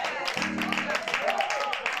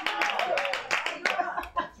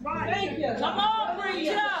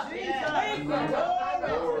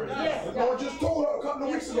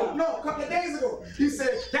 couple of weeks ago. No, a couple of days ago. He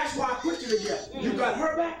said, that's why I put you together. You got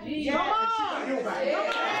her back, and she got your back.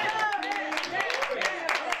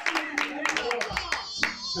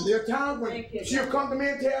 And there are times when she'll come to me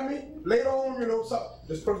and tell me, later on, you know, something.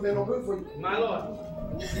 This person ain't no good for you. My Lord.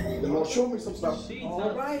 The Lord showed me some stuff.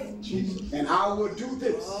 All right. And I will do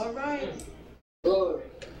this. All right. Lord.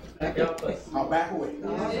 I'll back away.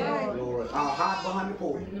 Lord. I'll hide behind the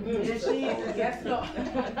podium. Yes, Jesus. Yes, Lord.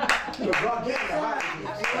 But God get me to hide.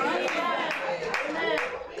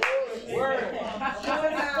 Word.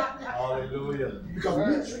 Hallelujah. Because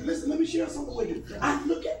ministry, listen, let me share something with you. I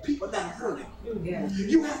look at people that are hurting.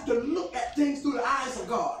 You have to look at things through the eyes of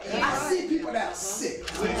God. I see people that are sick.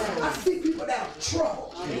 I see people that are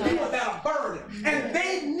troubled. People that are burdened. And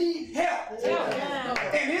they need help.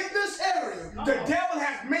 And in this area, the devil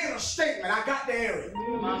has made a statement. I got the area.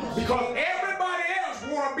 Because everybody else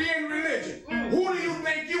want to be in religion. Who do you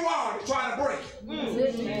think you are to try to break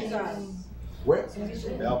it? Well,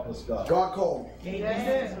 Help us, God. God called me.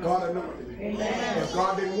 God anointed me. If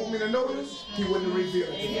God didn't want me to know this, he wouldn't reveal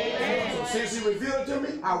it to me. So since he revealed it to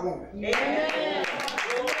me, I want it.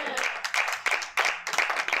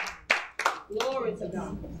 Glory to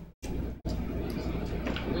God.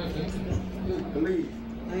 Believe.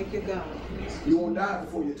 Thank you, God. You won't die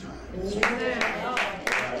before your time.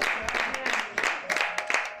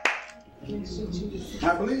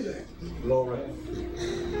 I believe that. Glory.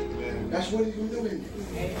 That's what he's going to do in you.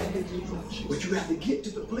 But you have to get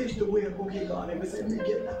to the place to where, okay, God, let me say, let me get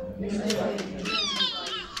it out. Get it out.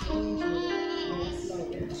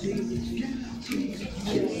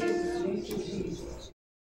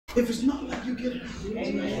 If it's not like you get it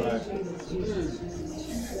out.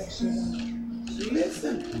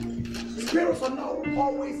 Listen, spirits are not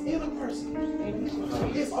always in a person.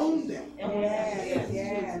 It's on them.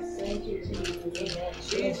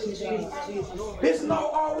 It's not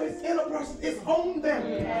always in a person. It's on them.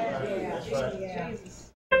 That's right.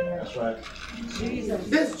 That's right.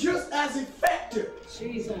 It's just as effective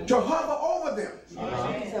to hover over them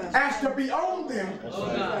as to be on them,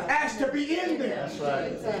 as to be in them. That's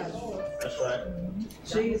right. That's right.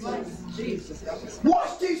 Jesus.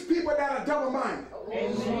 Watch these people that are double-minded.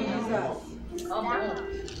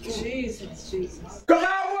 Jesus. Because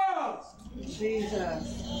I was. Jesus.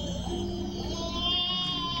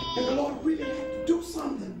 And the Lord really had to do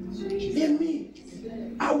something in me.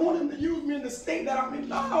 I want him to use me in the state that I'm in.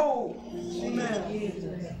 No.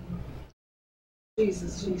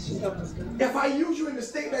 Jesus. If I use you in the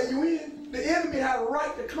state that you're in, the enemy has a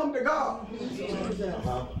right to come to God.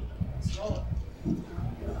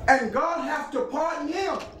 And God has to pardon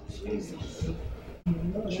him.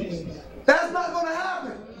 That's not going to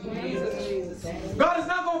happen. God is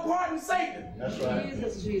not going to pardon Satan. That's right.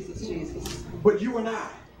 Jesus. But you and I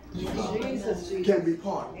can be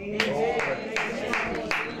pardoned.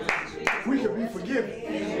 We can be forgiven.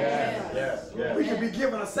 Yes. We can be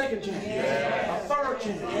given a second chance, a third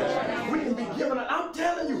chance. We can be given I'm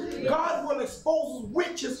telling you, God will expose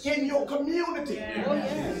witches in your community.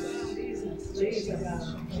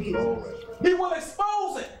 He will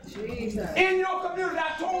expose it in your community.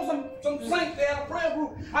 I told some saints there at a prayer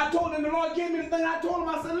group, I told them, the Lord gave me the thing. I told them,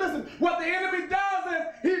 I said, listen, what the enemy does is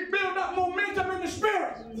he builds up momentum in the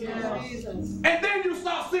spirit. And then you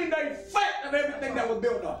start seeing the effect of everything that was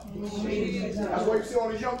built up. That's why you see all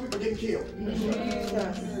these young people getting killed.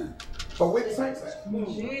 But where the saints at?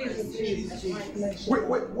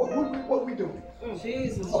 What are we doing?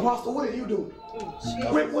 Apostle, what are you doing?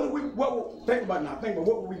 Think about it now. Think about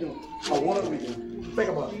what were we doing? Or what are we doing? Think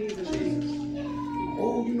about it.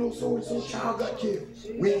 Oh, you know, so-and-so child got killed.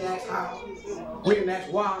 We didn't ask how. We didn't ask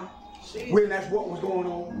why. We didn't ask what was going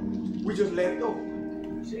on. We just let it go.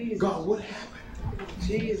 God, what happened?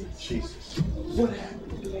 Jesus. What happened?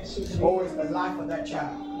 Oh, it's the life of that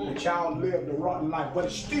child. The child lived a rotten life, but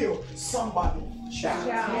it's still somebody's child.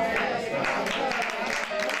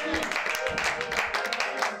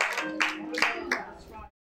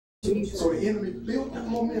 So the enemy built that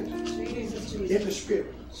momentum in the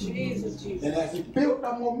spirit. And as he built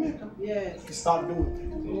that momentum, he started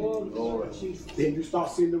doing things. Then you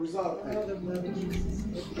start seeing the result of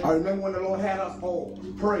that. I remember when the Lord had us all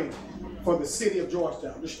praying for the city of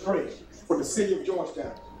Georgetown. Just pray for the city of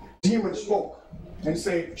Georgetown. Demon spoke and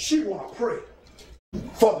said, she want to pray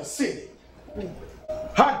for the city.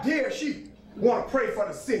 How dare she want to pray for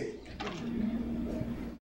the city?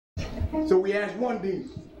 So we asked one demon,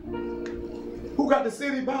 who got the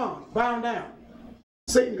city bound down?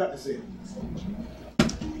 Satan got the city.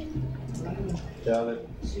 Tell it.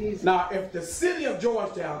 Now, if the city of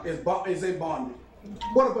Georgetown is in bondage,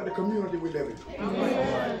 what about the community we live in?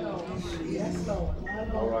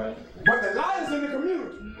 All right. But the light is in the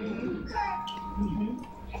community.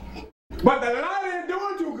 But the light ain't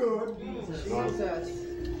doing too good.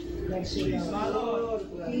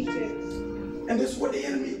 And this is what the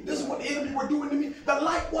enemy were doing to me. The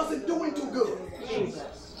light wasn't doing too good.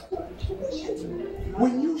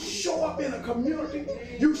 When you show up in a community,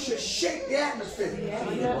 you should shake the atmosphere.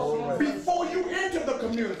 Before you enter the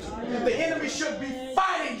community, the enemy should be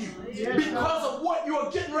fighting you because of what you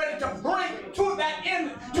are getting ready to bring to that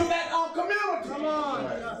community. Come on.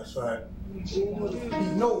 That's right. He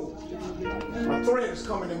knows a threat is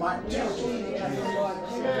coming in my territory.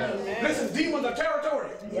 Listen, demons are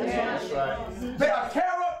territorial. That's right. They are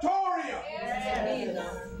territorial.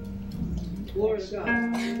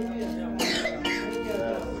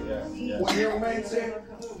 One young man said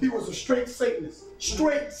he was a straight Satanist,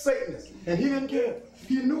 and he didn't care.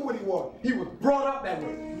 He knew what he was. He was brought up that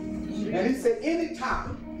way. And he said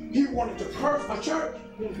anytime he wanted to curse a church,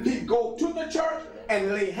 he'd go to the church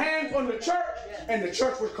and lay hands on the church, and the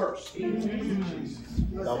church would curse.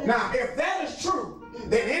 Now, if that is true,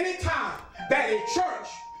 then any time that a church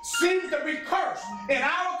seems to be cursed in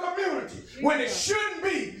our community when it shouldn't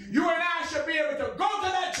be, you and I should be able to go to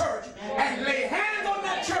that church and lay hands on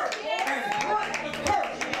that church and break the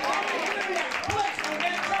curse that the enemy has placed on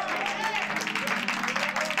that church.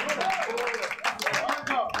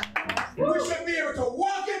 We should be able to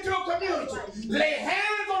walk into a community, lay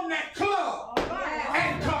hands on that club,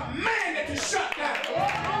 and command it to shut down.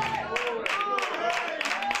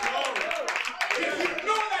 If you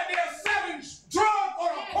know that they're selling drugs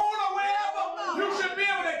on a corner or wherever, you should be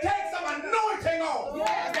able to take some anointing off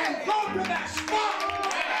and go to that spot.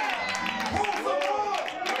 Hold some more.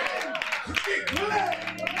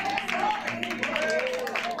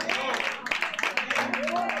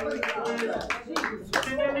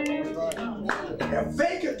 If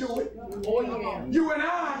they could do it, you and I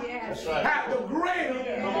have the greater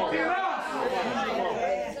in us.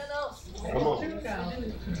 Come on.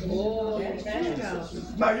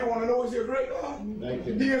 Now you want to know, is he a great God?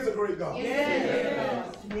 He is a great God.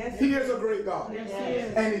 He is a great God.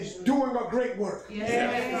 And he's doing a great work.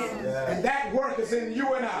 And that work is in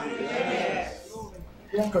you and I.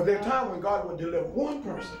 Because there's a time when God will deliver one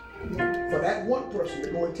person, for that one person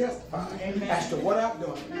to go and testify as to what I've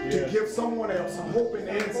done, to give someone else some hope in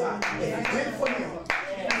the inside. And he did it for him.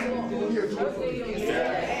 He'll do it for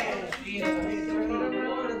you.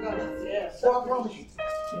 So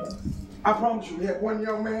I promise you, we had one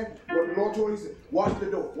young man, what the Lord told him, he said, wash the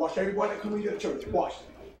door. Wash everybody that come into the church. Wash them.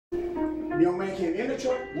 The young man came in the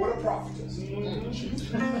church with a prophetess.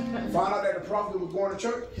 Found out that the prophet was going to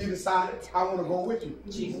church. He decided, I want to go with you.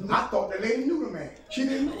 I thought the lady knew the man. She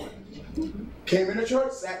didn't know it. Came in the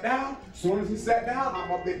church, sat down. As soon as he sat down,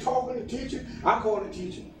 I'm up there talking and teaching. I called the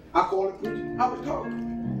teacher. I called the preacher. I was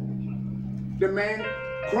talking. The man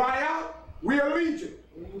cried out, we are legion,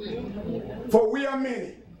 for we are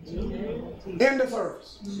many. In the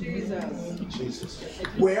service. Jesus.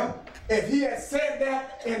 Well, if he had said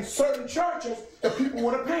that in certain churches, the people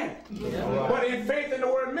would have panicked. But in Faith in the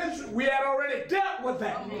Word Ministry, we had already dealt with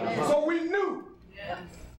that. So we knew.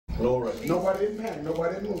 Glory. Nobody didn't panic.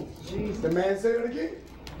 Nobody didn't move. The man said it again.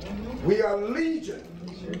 We are legion,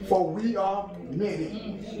 for we are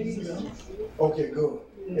many. Okay, good.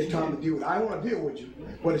 It's time to deal with it. I don't want to deal with you,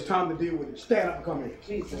 but it's time to deal with it. Stand up and come here.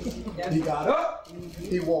 He got up,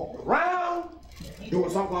 he walked around, doing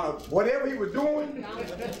some kind of whatever he was doing,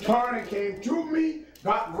 turned and came to me,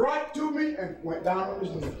 got right to me, and went down on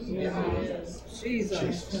his knees.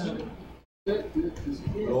 Jesus.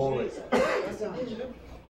 Glory.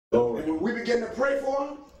 And when we began to pray for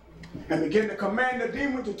him and began to command the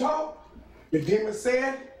demon to talk, the demon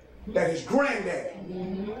said that his granddaddy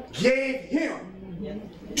gave him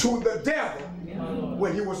to the devil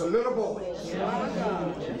when he was a little boy.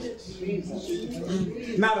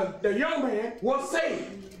 Now the young man was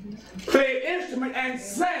saved, played instrument and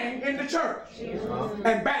sang in the church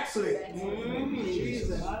and backslid.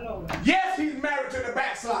 Yes, he's married to the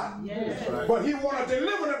backslider, but he wanted to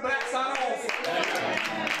deliver the backslider also.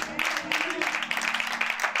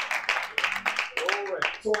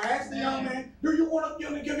 So I asked the young man, do you want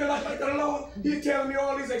to give your life to the Lord? He's telling me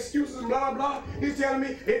all these excuses, blah, blah. He's telling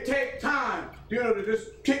me it takes time, to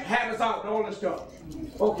just kick habits out and all this stuff.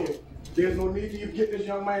 Okay, there's no need for you to get this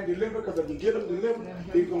young man delivered, because if you get him delivered,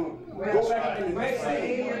 he's going to go back into the next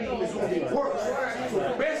thing. It's going to get worse. So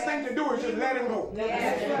the best thing to do is just let him go.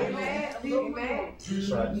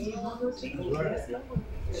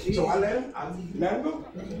 So I let him go.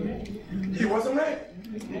 He wasn't ready.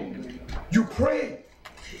 You pray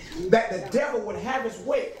that the devil would have his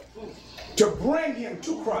way to bring him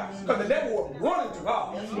to Christ. Because the devil will run to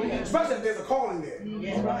God, especially if there's a calling there.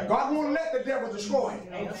 God won't let the devil destroy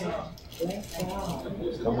him.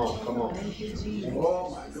 Come on, come on. Oh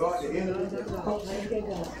my God, the enemy.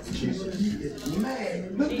 Jesus. He is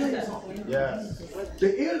mad. Look at something. Yes. The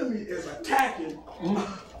enemy is attacking my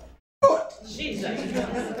foot. Jesus.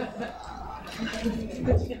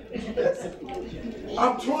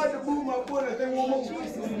 I'm trying to move my foot and they won't move.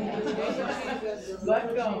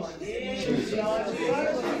 Let go.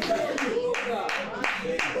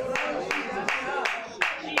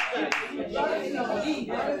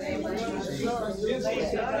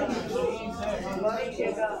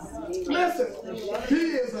 Listen, he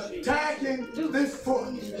is attacking this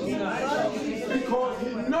foot because he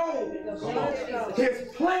knows his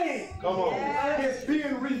plan is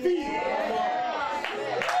being revealed.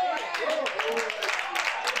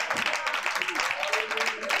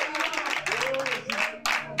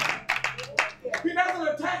 He doesn't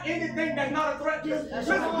attack anything that's not a threat to you.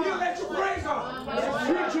 Listen, he'll let you praise God.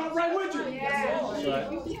 He'll jump right with you.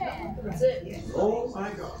 That's it. Oh my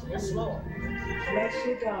God. Yes, Lord. Bless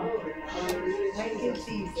you, God. Thank you,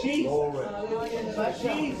 Jesus. Glory.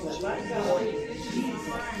 Jesus. Bless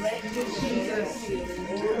you, Jesus.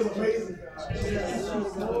 It is amazing.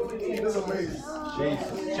 It is amazing. Jesus.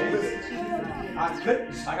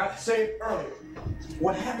 Jesus. I got to say it earlier.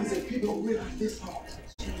 What happens is people don't realize this part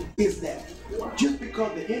is that just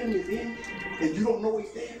because the enemy is in and you don't know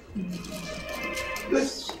he's there,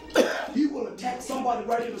 listen, he will attack somebody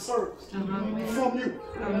right in the service from you.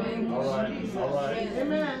 All right. All right.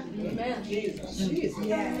 Amen. Amen. Jesus.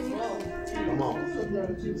 Come on.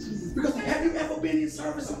 Because have you ever been in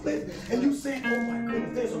service someplace and you say, oh my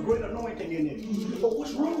goodness, there's a great anointing in it. But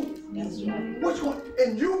what's wrong? What's going?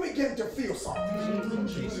 And you begin to feel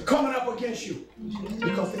something coming up against you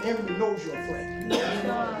because the enemy knows you're a threat.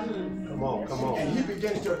 Come on. Come on. And he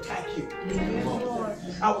begins to attack you. Come on.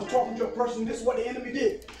 I was talking to a person, this is what the enemy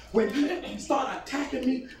did. When he started attacking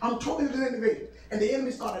me, I'm talking to the individual, and the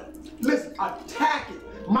enemy started, listen, attacking.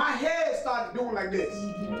 My head started doing like this,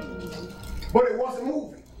 but it wasn't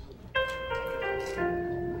moving.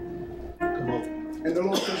 Come on. And the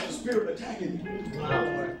Lord says, the spirit attacking you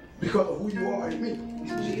because of who you are in me.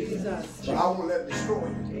 But I won't let it destroy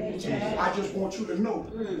you. I just want you to know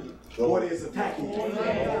what is attacking you.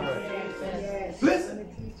 Listen,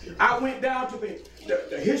 I went down to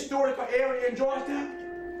the historical area in Georgetown,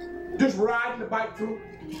 just riding the bike through,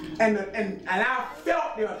 and I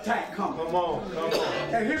felt the attack coming. Come on. Come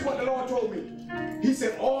on. And here's what the Lord told me. He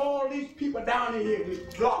said, all these people down in here,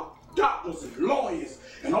 these doctors and lawyers,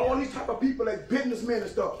 and all these type of people like businessmen and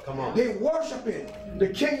stuff, they worshiping the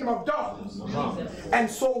kingdom of darkness. And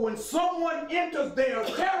so when someone enters their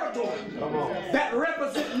territory that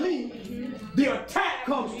represents me, the attack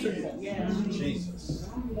comes to you. Jesus.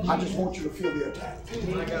 I just want you to feel the attack.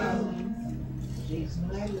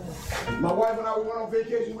 My wife and I went on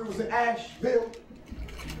vacation. We was in Asheville.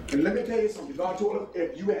 And let me tell you something. God told us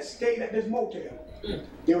if you had stayed at this motel,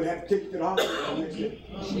 they would have to take you to the hospital the next day.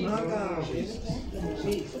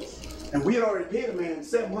 And we had already paid a man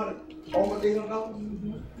 $700, almost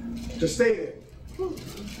 $800 to stay there.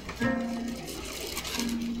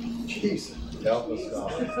 Jesus. Help us,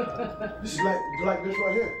 God. This is like this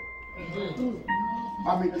right here. I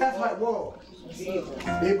mean, that's how it was.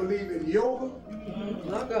 They believe in yoga.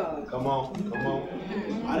 Come on. Come on.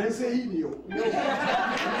 I didn't say eating yoga.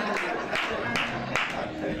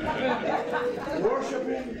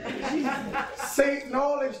 Worshiping Satan,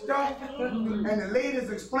 all this stuff. And the ladies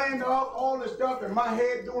explained to us all this stuff, and my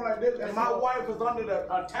head doing like this, and my wife was under the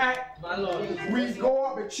attack. We go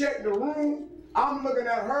up and check the room. I'm looking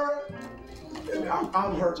at her.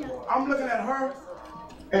 I'm hurt. I'm looking at her,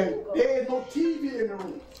 and there is no TV in the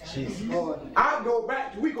room. Jesus. We go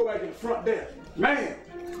back to the front desk. Man,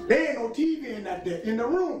 there ain't no TV in the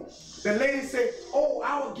room. The lady said, oh,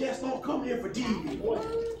 our guests don't come here for TV.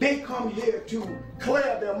 They come here to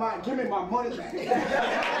clear their mind. Give me my money back. Give me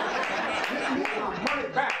my money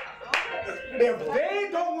back. If they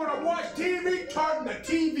don't want to watch TV, turn the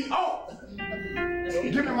TV off.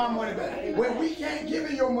 Give me my money back. Well, we can't give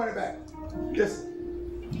you your money back.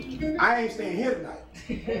 Listen, I ain't staying here tonight.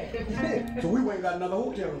 So we went and got another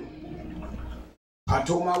hotel room. I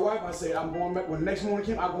told my wife, I said, I'm going back. When the next morning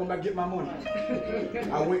came, I'm going back to get my money.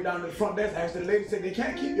 I went down to the front desk, asked the lady, said, they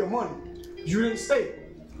can't keep your money. You didn't stay.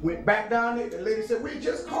 Went back down there, the lady said, we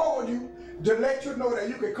just called you to let you know that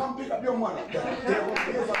you can come pick up your money. Give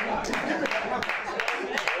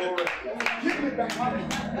me back back.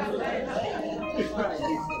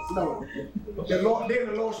 No. Then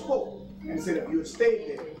the Lord spoke and said, if you had stayed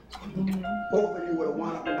there, both of you would have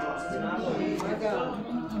wound up in the hospital.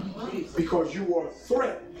 Because you were a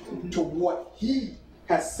threat to what he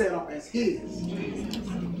has set up as his.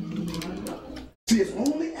 See, it's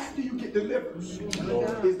only after you get delivered is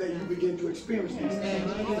that you begin to experience these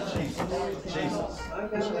things. Jesus.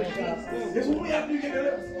 It's only after you get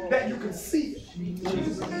delivered that you can see it.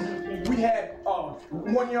 We had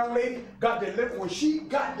one young lady got delivered. When she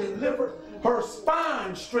got delivered, her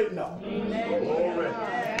spine straightened up. And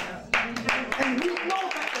we know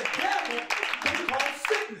that the devil can cause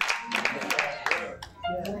sickness.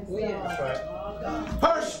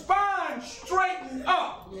 Her spine straightened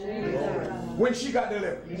up when she got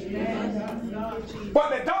delivered. But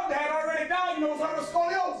the doctor had already diagnosed her with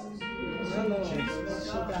scoliosis.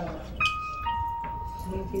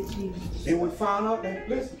 And we found out that,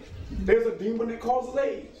 listen, there's a demon that causes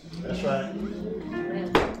AIDS. That's right.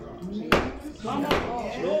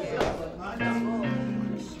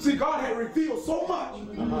 See, God had revealed so much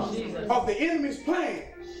of the enemy's plan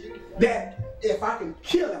that if I can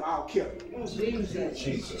kill him, I'll kill him.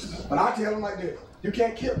 Jesus. But I tell him like this, you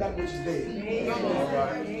can't kill that which is dead.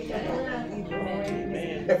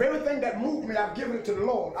 If everything that moved me, I've given it to the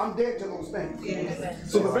Lord, I'm dead to those things.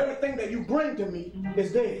 So the very thing that you bring to me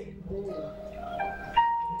is dead.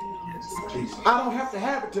 I don't have to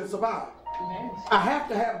have it to survive. I have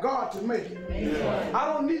to have God to make it. I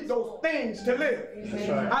don't need those things to live.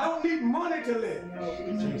 I don't need money to live.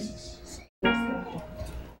 Jesus.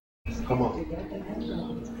 Come on.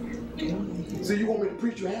 So you want me to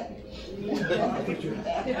preach you happy? I'll preach you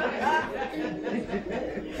happy.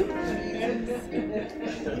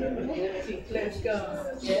 Let's go.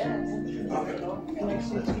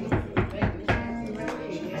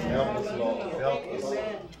 Help us, Lord. Help us.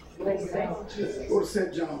 Go to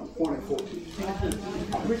St. John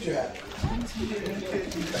 1:14. I'll preach you happy.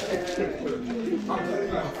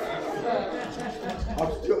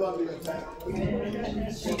 I'm still under attack.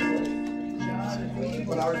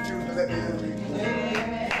 But I refuse to let the enemy.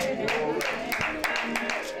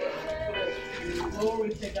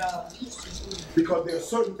 Glory to God. Because there are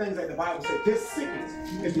certain things that the Bible says, this sickness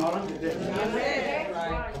is not unto death.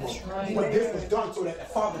 But this was done so that the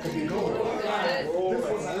Father could be glorified. This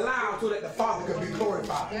was allowed so that the Father could be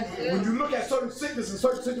glorified. When you look at certain sickness and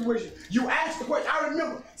certain situations, you ask the question. I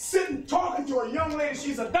remember sitting talking to a young lady,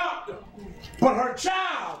 she's a doctor, but her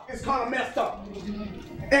child is kind of messed up.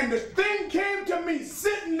 And the thing came to me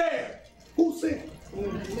sitting there. Who sinned?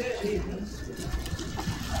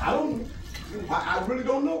 I don't know. I really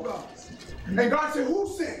don't know God. And God said, who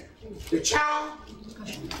sinned? The child,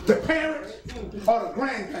 the parents, or the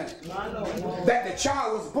grandparents? That the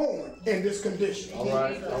child was born in this condition. All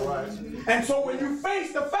right, all right. And so when you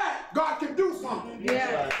face the fact, God can do something.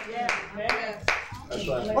 That's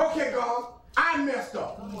right. Okay, God, I messed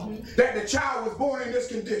up. That the child was born in this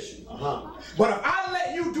condition. But if I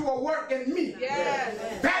let you do a work in me,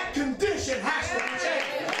 that condition has to change.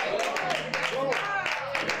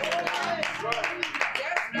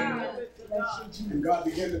 And God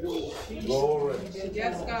began to do a work. Glory.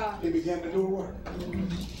 Yes, God. He began to do a work.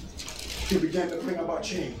 He began to bring about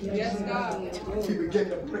change. Yes, God. He began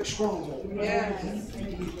to break strongholds. Yes.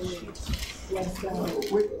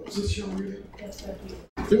 Wait, is this young lady?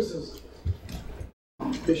 This is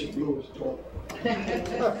Bishop Lewis talk. There's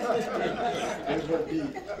her deed.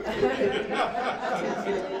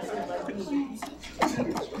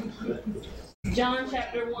 John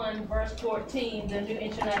chapter 1, verse 14, the New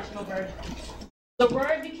International Version. The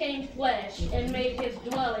Word became flesh and made his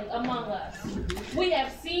dwelling among us. We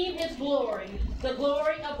have seen his glory, the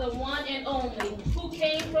glory of the one and only, who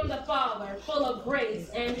came from the Father, full of grace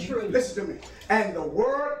and truth. Listen to me. And the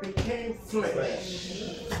Word became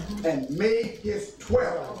flesh and made his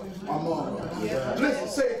dwelling among us. Listen,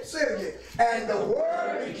 say it again. And the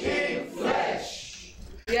Word became flesh.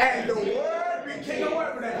 And the Word became,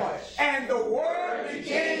 and the Word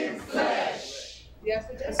became flesh. Yes,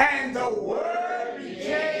 it is. And the Word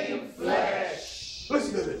became flesh.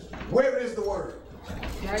 Listen to this. Where is the Word?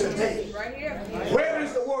 Today. Right here. Where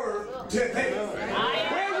is the Word today?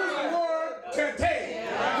 Where is the Word today?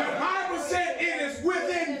 The Bible said it is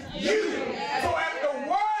within you. So if the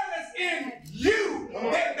Word is in you,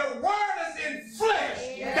 then the Word is in flesh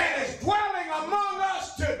that is dwelling among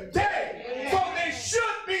us today. So there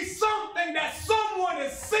should be something that someone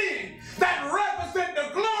is seeing that represents the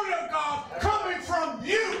glory of God coming from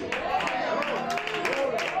you.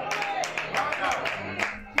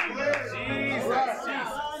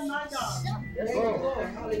 Yes, Lord.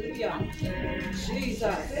 Hallelujah. Jesus.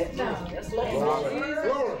 Yes,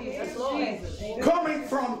 Lord. Yes, Lord. Coming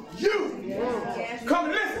from you. Come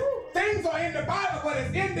listen. Things are in the Bible, but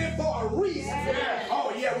it's in there for a reason.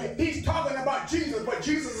 Oh yeah, he's talking about Jesus, but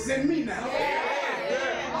Jesus is in me now.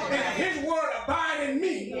 And his word abide in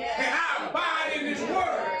me, and I abide in his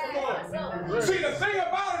word. See, the thing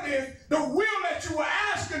about it is, the will that you were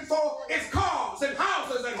asking for is cars and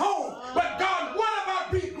houses and homes. But God, what about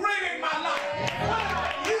be great in my life? What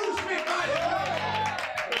about use me by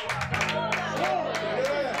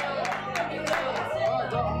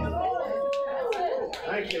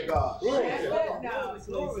Thank you, God. Let's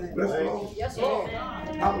go. Yes, Lord.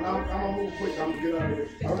 I'm gonna move quick. I'm gonna get out of here.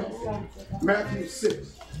 All right. Matthew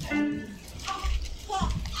 6.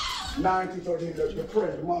 9 through 13, the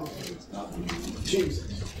prayer, the mama.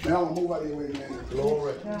 Jesus. Now I'm gonna move out of your way, man.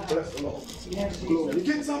 Glory. Bless the Lord. Glory. You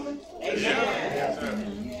getting something?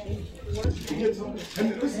 Amen. You get something?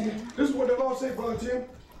 And listen, this is what the Lord said, Brother Tim.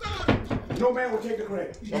 No man will take the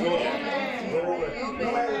credit. Come on. Glory.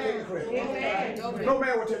 No man will take the credit. No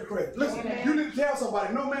man will take the credit. Listen, you need to tell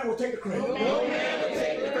somebody, no man will take the credit. No man will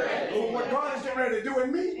take the credit. For what God is getting ready to do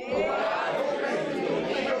in me, no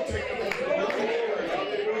man will take the credit.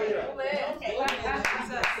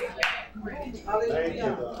 Thank you, God. Thank you.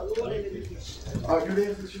 Are you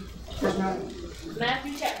there? Verse 9.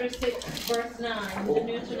 Matthew chapter 6, verse 9, the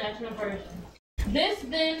New International Version. This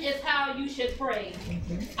then is how you should pray.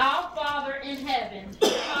 Our Father in heaven,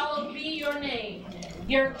 hallowed be your name.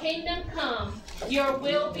 Your kingdom come, your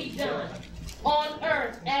will be done, on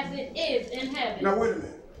earth as it is in heaven. Now wait a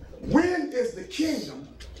minute. When is the kingdom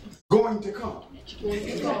going to come?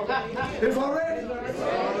 It's already.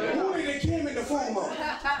 Who did it came in the form of?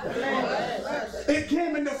 It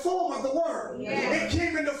came in the form of the Word. It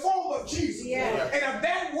came in the form of Jesus. And if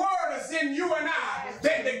that Word is in you and I,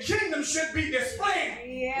 then the kingdom should be displayed.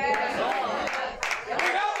 In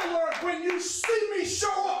other words, when you see me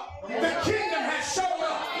show up, the kingdom has shown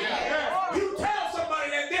up. You tell somebody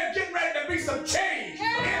that they're getting ready to be some change in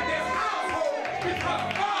this household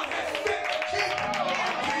because God has sent the kingdom.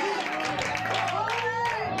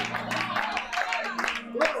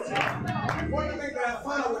 One of the things that I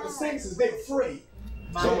find out with the saints is they're afraid.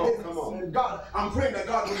 Come on. God, I'm praying that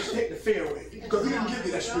God will just take the fear away because He didn't give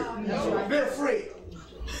you that spirit. They're afraid.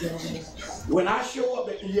 When I show up,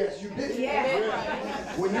 yes, you did.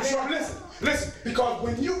 When you show up, listen, because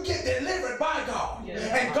when you get delivered by God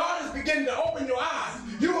and God is beginning to open your eyes,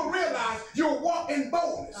 you will realize you'll walk in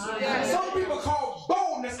boldness. Some people call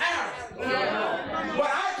boldness arrogance, but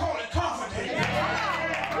I call it confidence.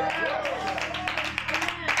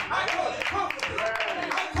 I call it confidence.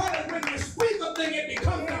 I call it when you speak a thing, it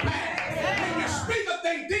becomes a man. When you speak a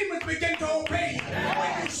thing, demons begin to obey you.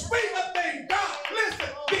 When you speak a thing, God, listen,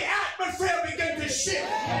 the atmosphere begins to shift.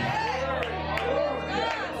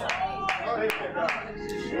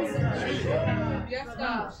 Yes,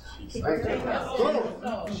 God.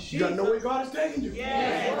 You gotta know where God is taking you. You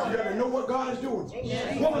gotta know what God is doing.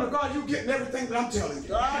 Woman of God, you getting everything that I'm telling you.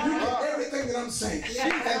 You get everything that I'm saying.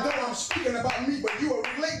 And though I'm speaking about me, but you are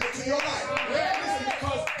related to your life. Listen,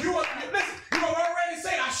 because you have already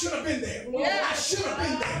said, I should have been there. I should have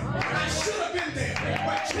been there. I should have been there.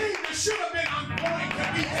 But Jesus should have been, I'm going to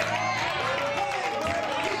be there.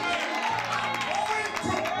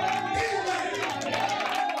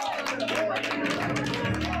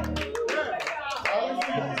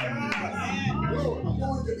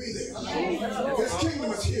 His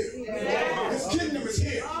kingdom is here. His kingdom is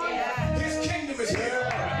here. His kingdom is here.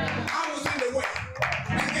 I was in the way.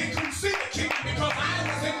 And they couldn't see the kingdom because I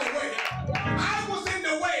was in the way. I was in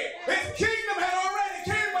the way. His kingdom had already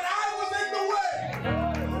came, but I was in the way.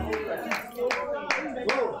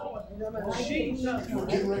 You're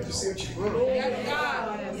getting ready to see a change.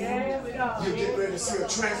 You're getting ready to see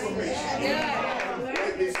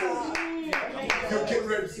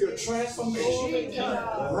a transformation. Right before you. You're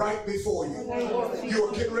getting ready to see a transformation right before you.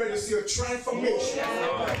 You're getting ready to see a transformation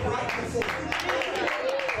right before you.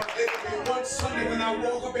 But it'll be one Sunday when I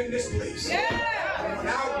walk up in this place. When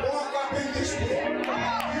I walk up in this place,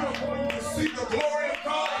 you're going to see the glory of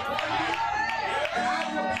God. And I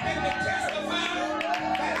will begin to testify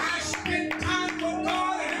that I spent time with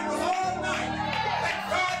God and it was all night. That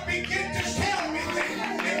God began to tell me things.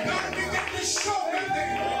 And God began to show me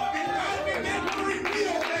things.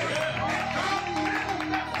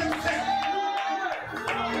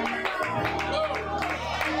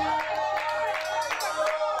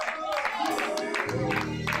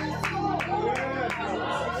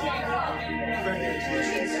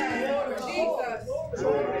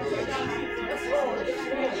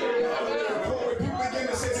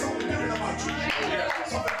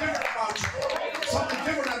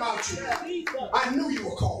 about you. I knew you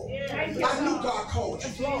were called. I knew God called you.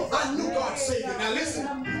 I knew God saved you. Now listen,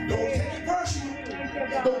 don't take it personal.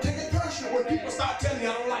 Don't take it personal when people start telling you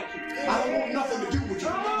I don't like you. I don't want nothing to do with you.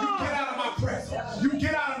 You get out of my presence. You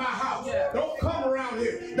get out of my house. Don't come around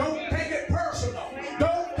here. Don't take it personal.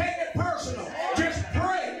 Don't take it personal. Just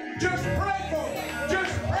pray. Just pray for me.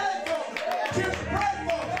 Just pray for me. Just pray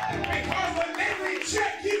for me. Because when they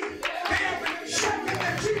reject you, they have been rejecting the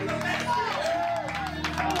Jesus name.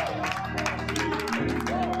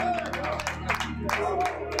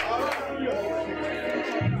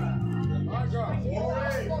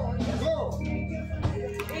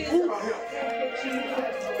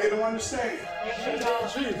 They don't understand.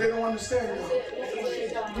 They don't understand.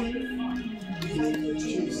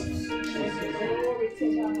 Jesus.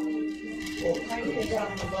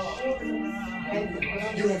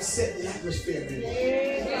 You have set the atmosphere.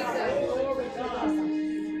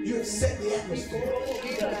 You have set the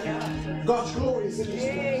atmosphere. God's glory is in this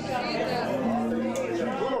place.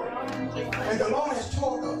 And the Lord has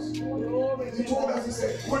told us. He told us, he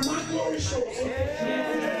said, when my glory shows up,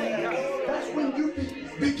 that's when you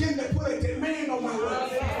begin to put a demand on my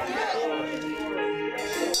life.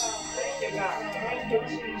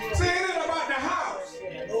 See, it ain't about the house.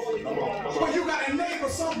 But you got a neighbor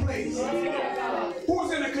someplace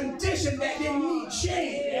who's in a condition that they need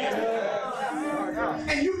change.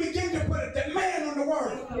 And you begin to put a demand on the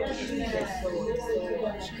word.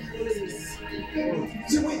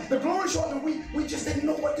 See, the glory showed that we just didn't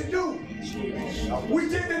know what to do. We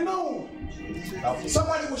didn't know.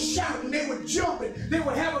 Somebody was shouting, they were jumping, they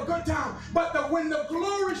would have a good time. But when the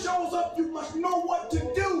glory shows up, you must know what to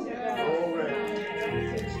do.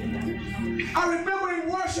 I remember in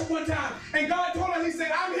worship one time, and God told us, he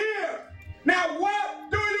said, I'm here. Now what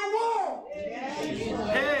do you want?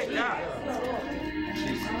 Hey, God.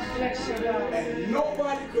 And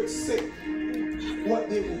nobody could say what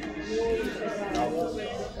they want.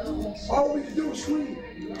 All we could do was scream.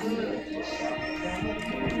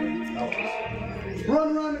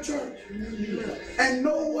 Run around the church. And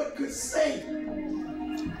no one could say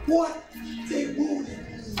what they wanted.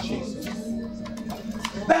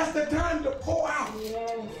 That's the time to pour out.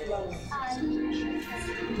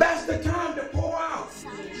 That's the time to pour out.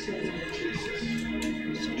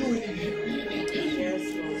 Do it in here.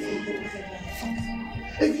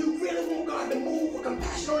 If you really want God to move with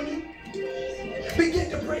compassion on you, begin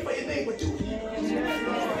to pray for your neighbor. Do it.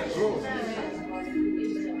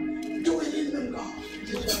 Do it in them, God.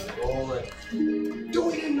 Do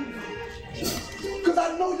it in them, God. Because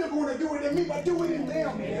I know you're going to do it in me, but do it in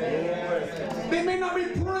them. They may not be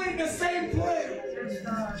praying the same prayer,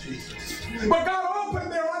 but God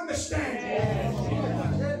opened their understanding.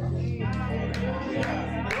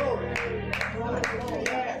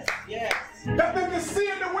 Help them to see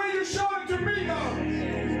it the way you showed it to me, God.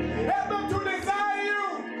 Help them to desire you.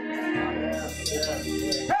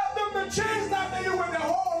 Help them to chase after you with their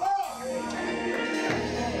whole heart.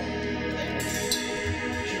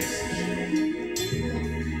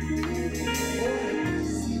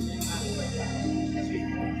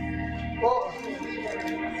 Oh,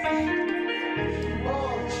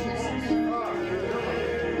 Jesus.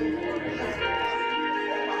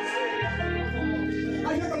 I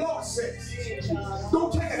hear the Lord says,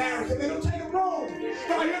 don't take it arrogantly, don't take it wrong.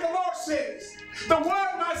 But I hear the Lord says, the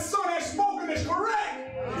word my son has spoken is correct.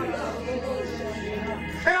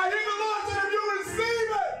 And I hear the Lord say, if you receive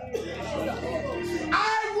it, I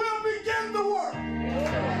will begin the work.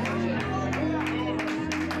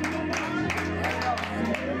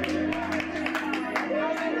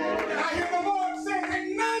 And I hear the Lord say, in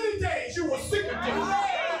 90 days you will see the change.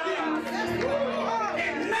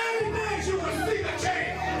 In 90 days you will see the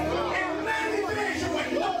change. In 90 days you will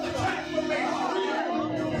know the transformation.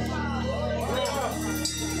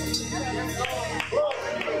 Oh,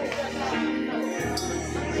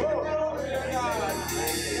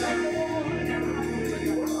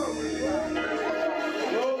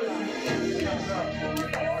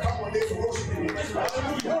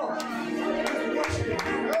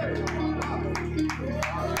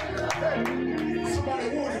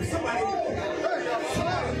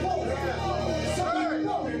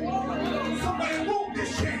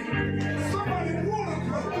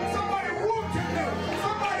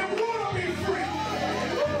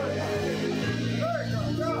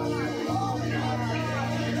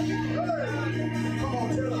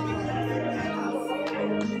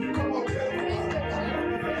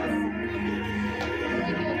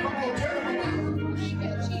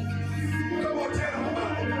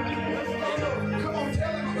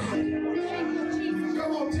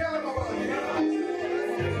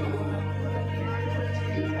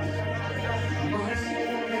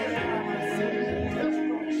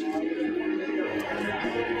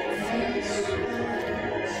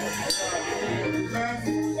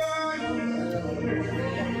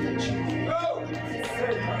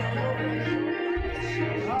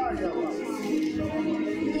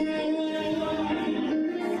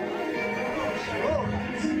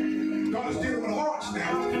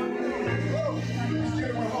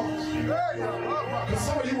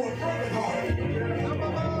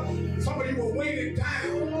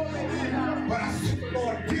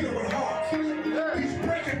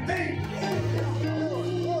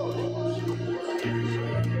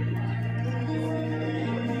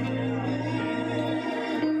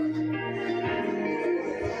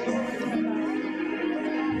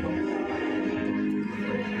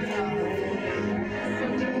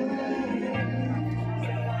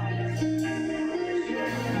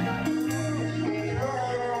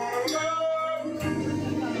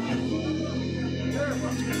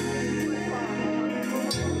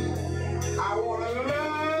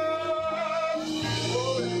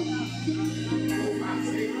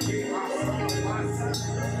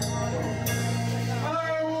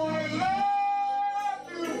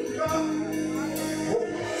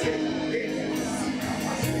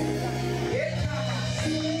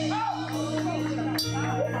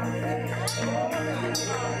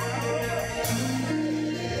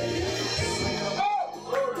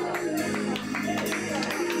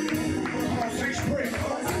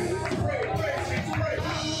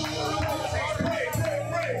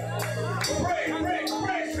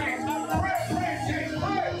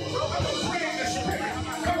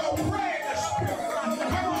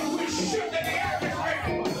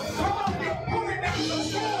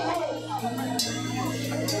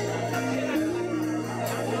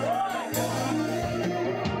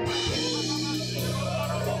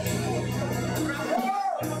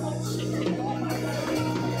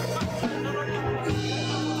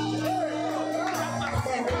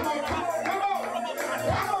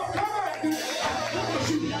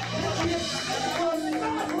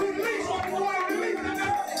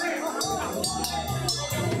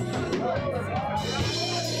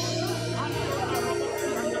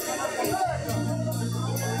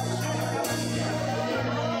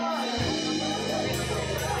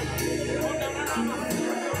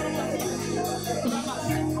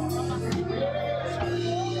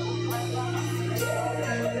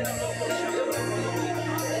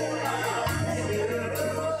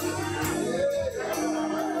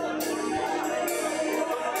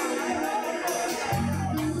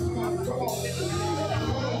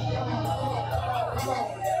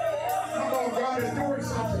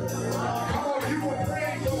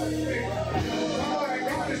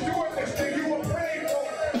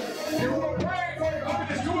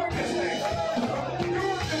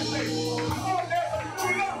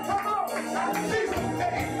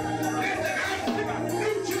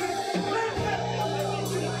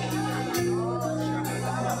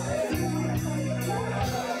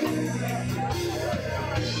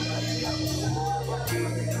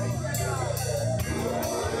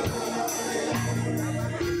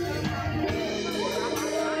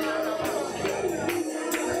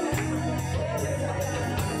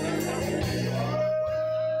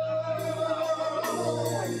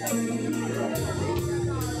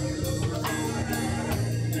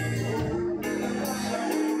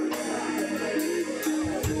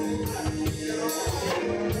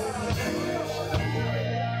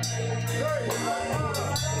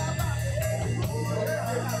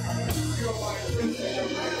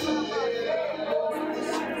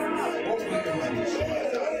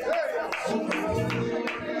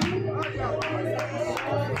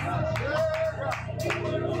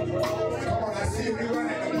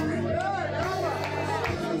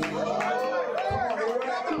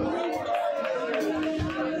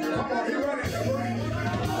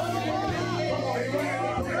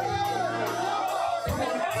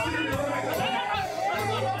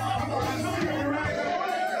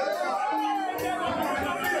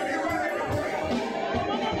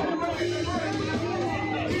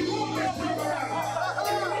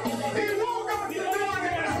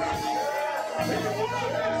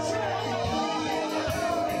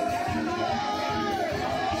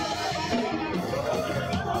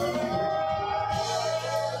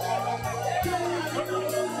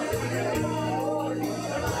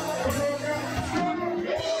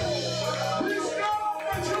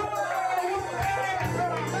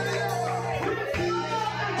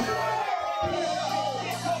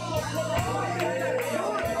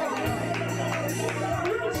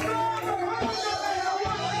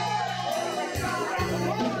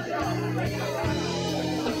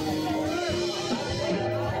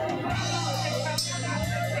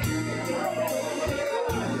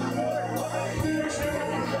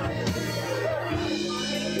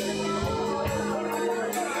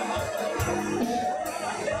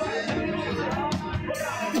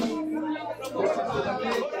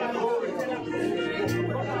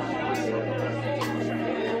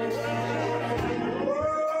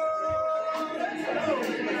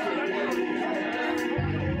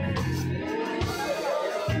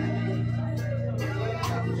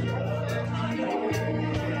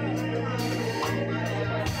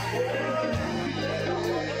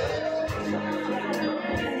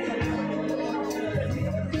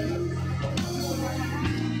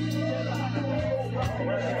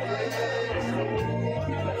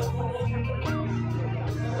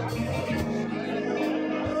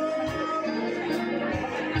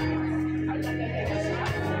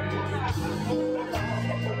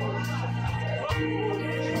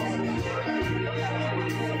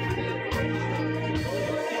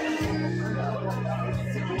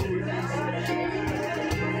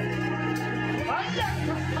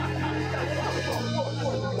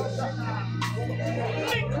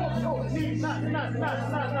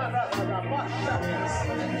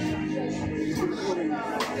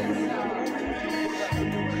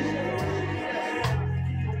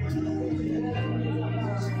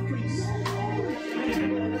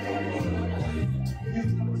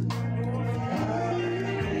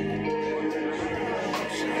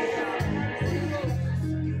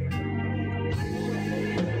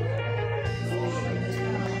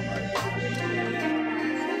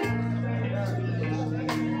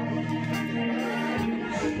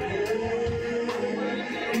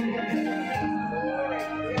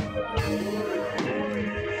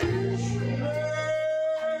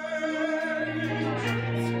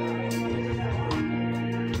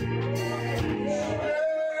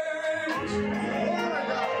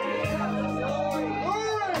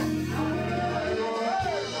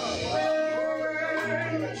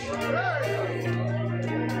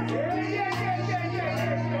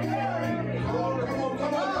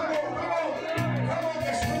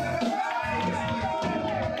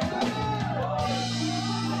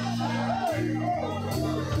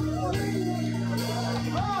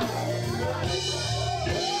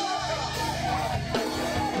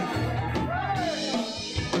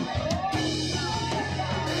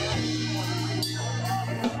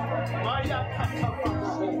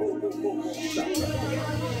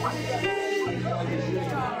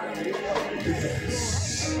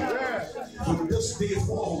 From this day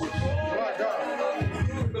forward,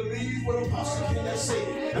 believe what Apostle King has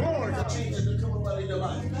said. And want the changes to come about in your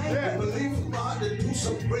life. And believe for God to do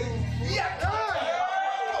some great. Yeah.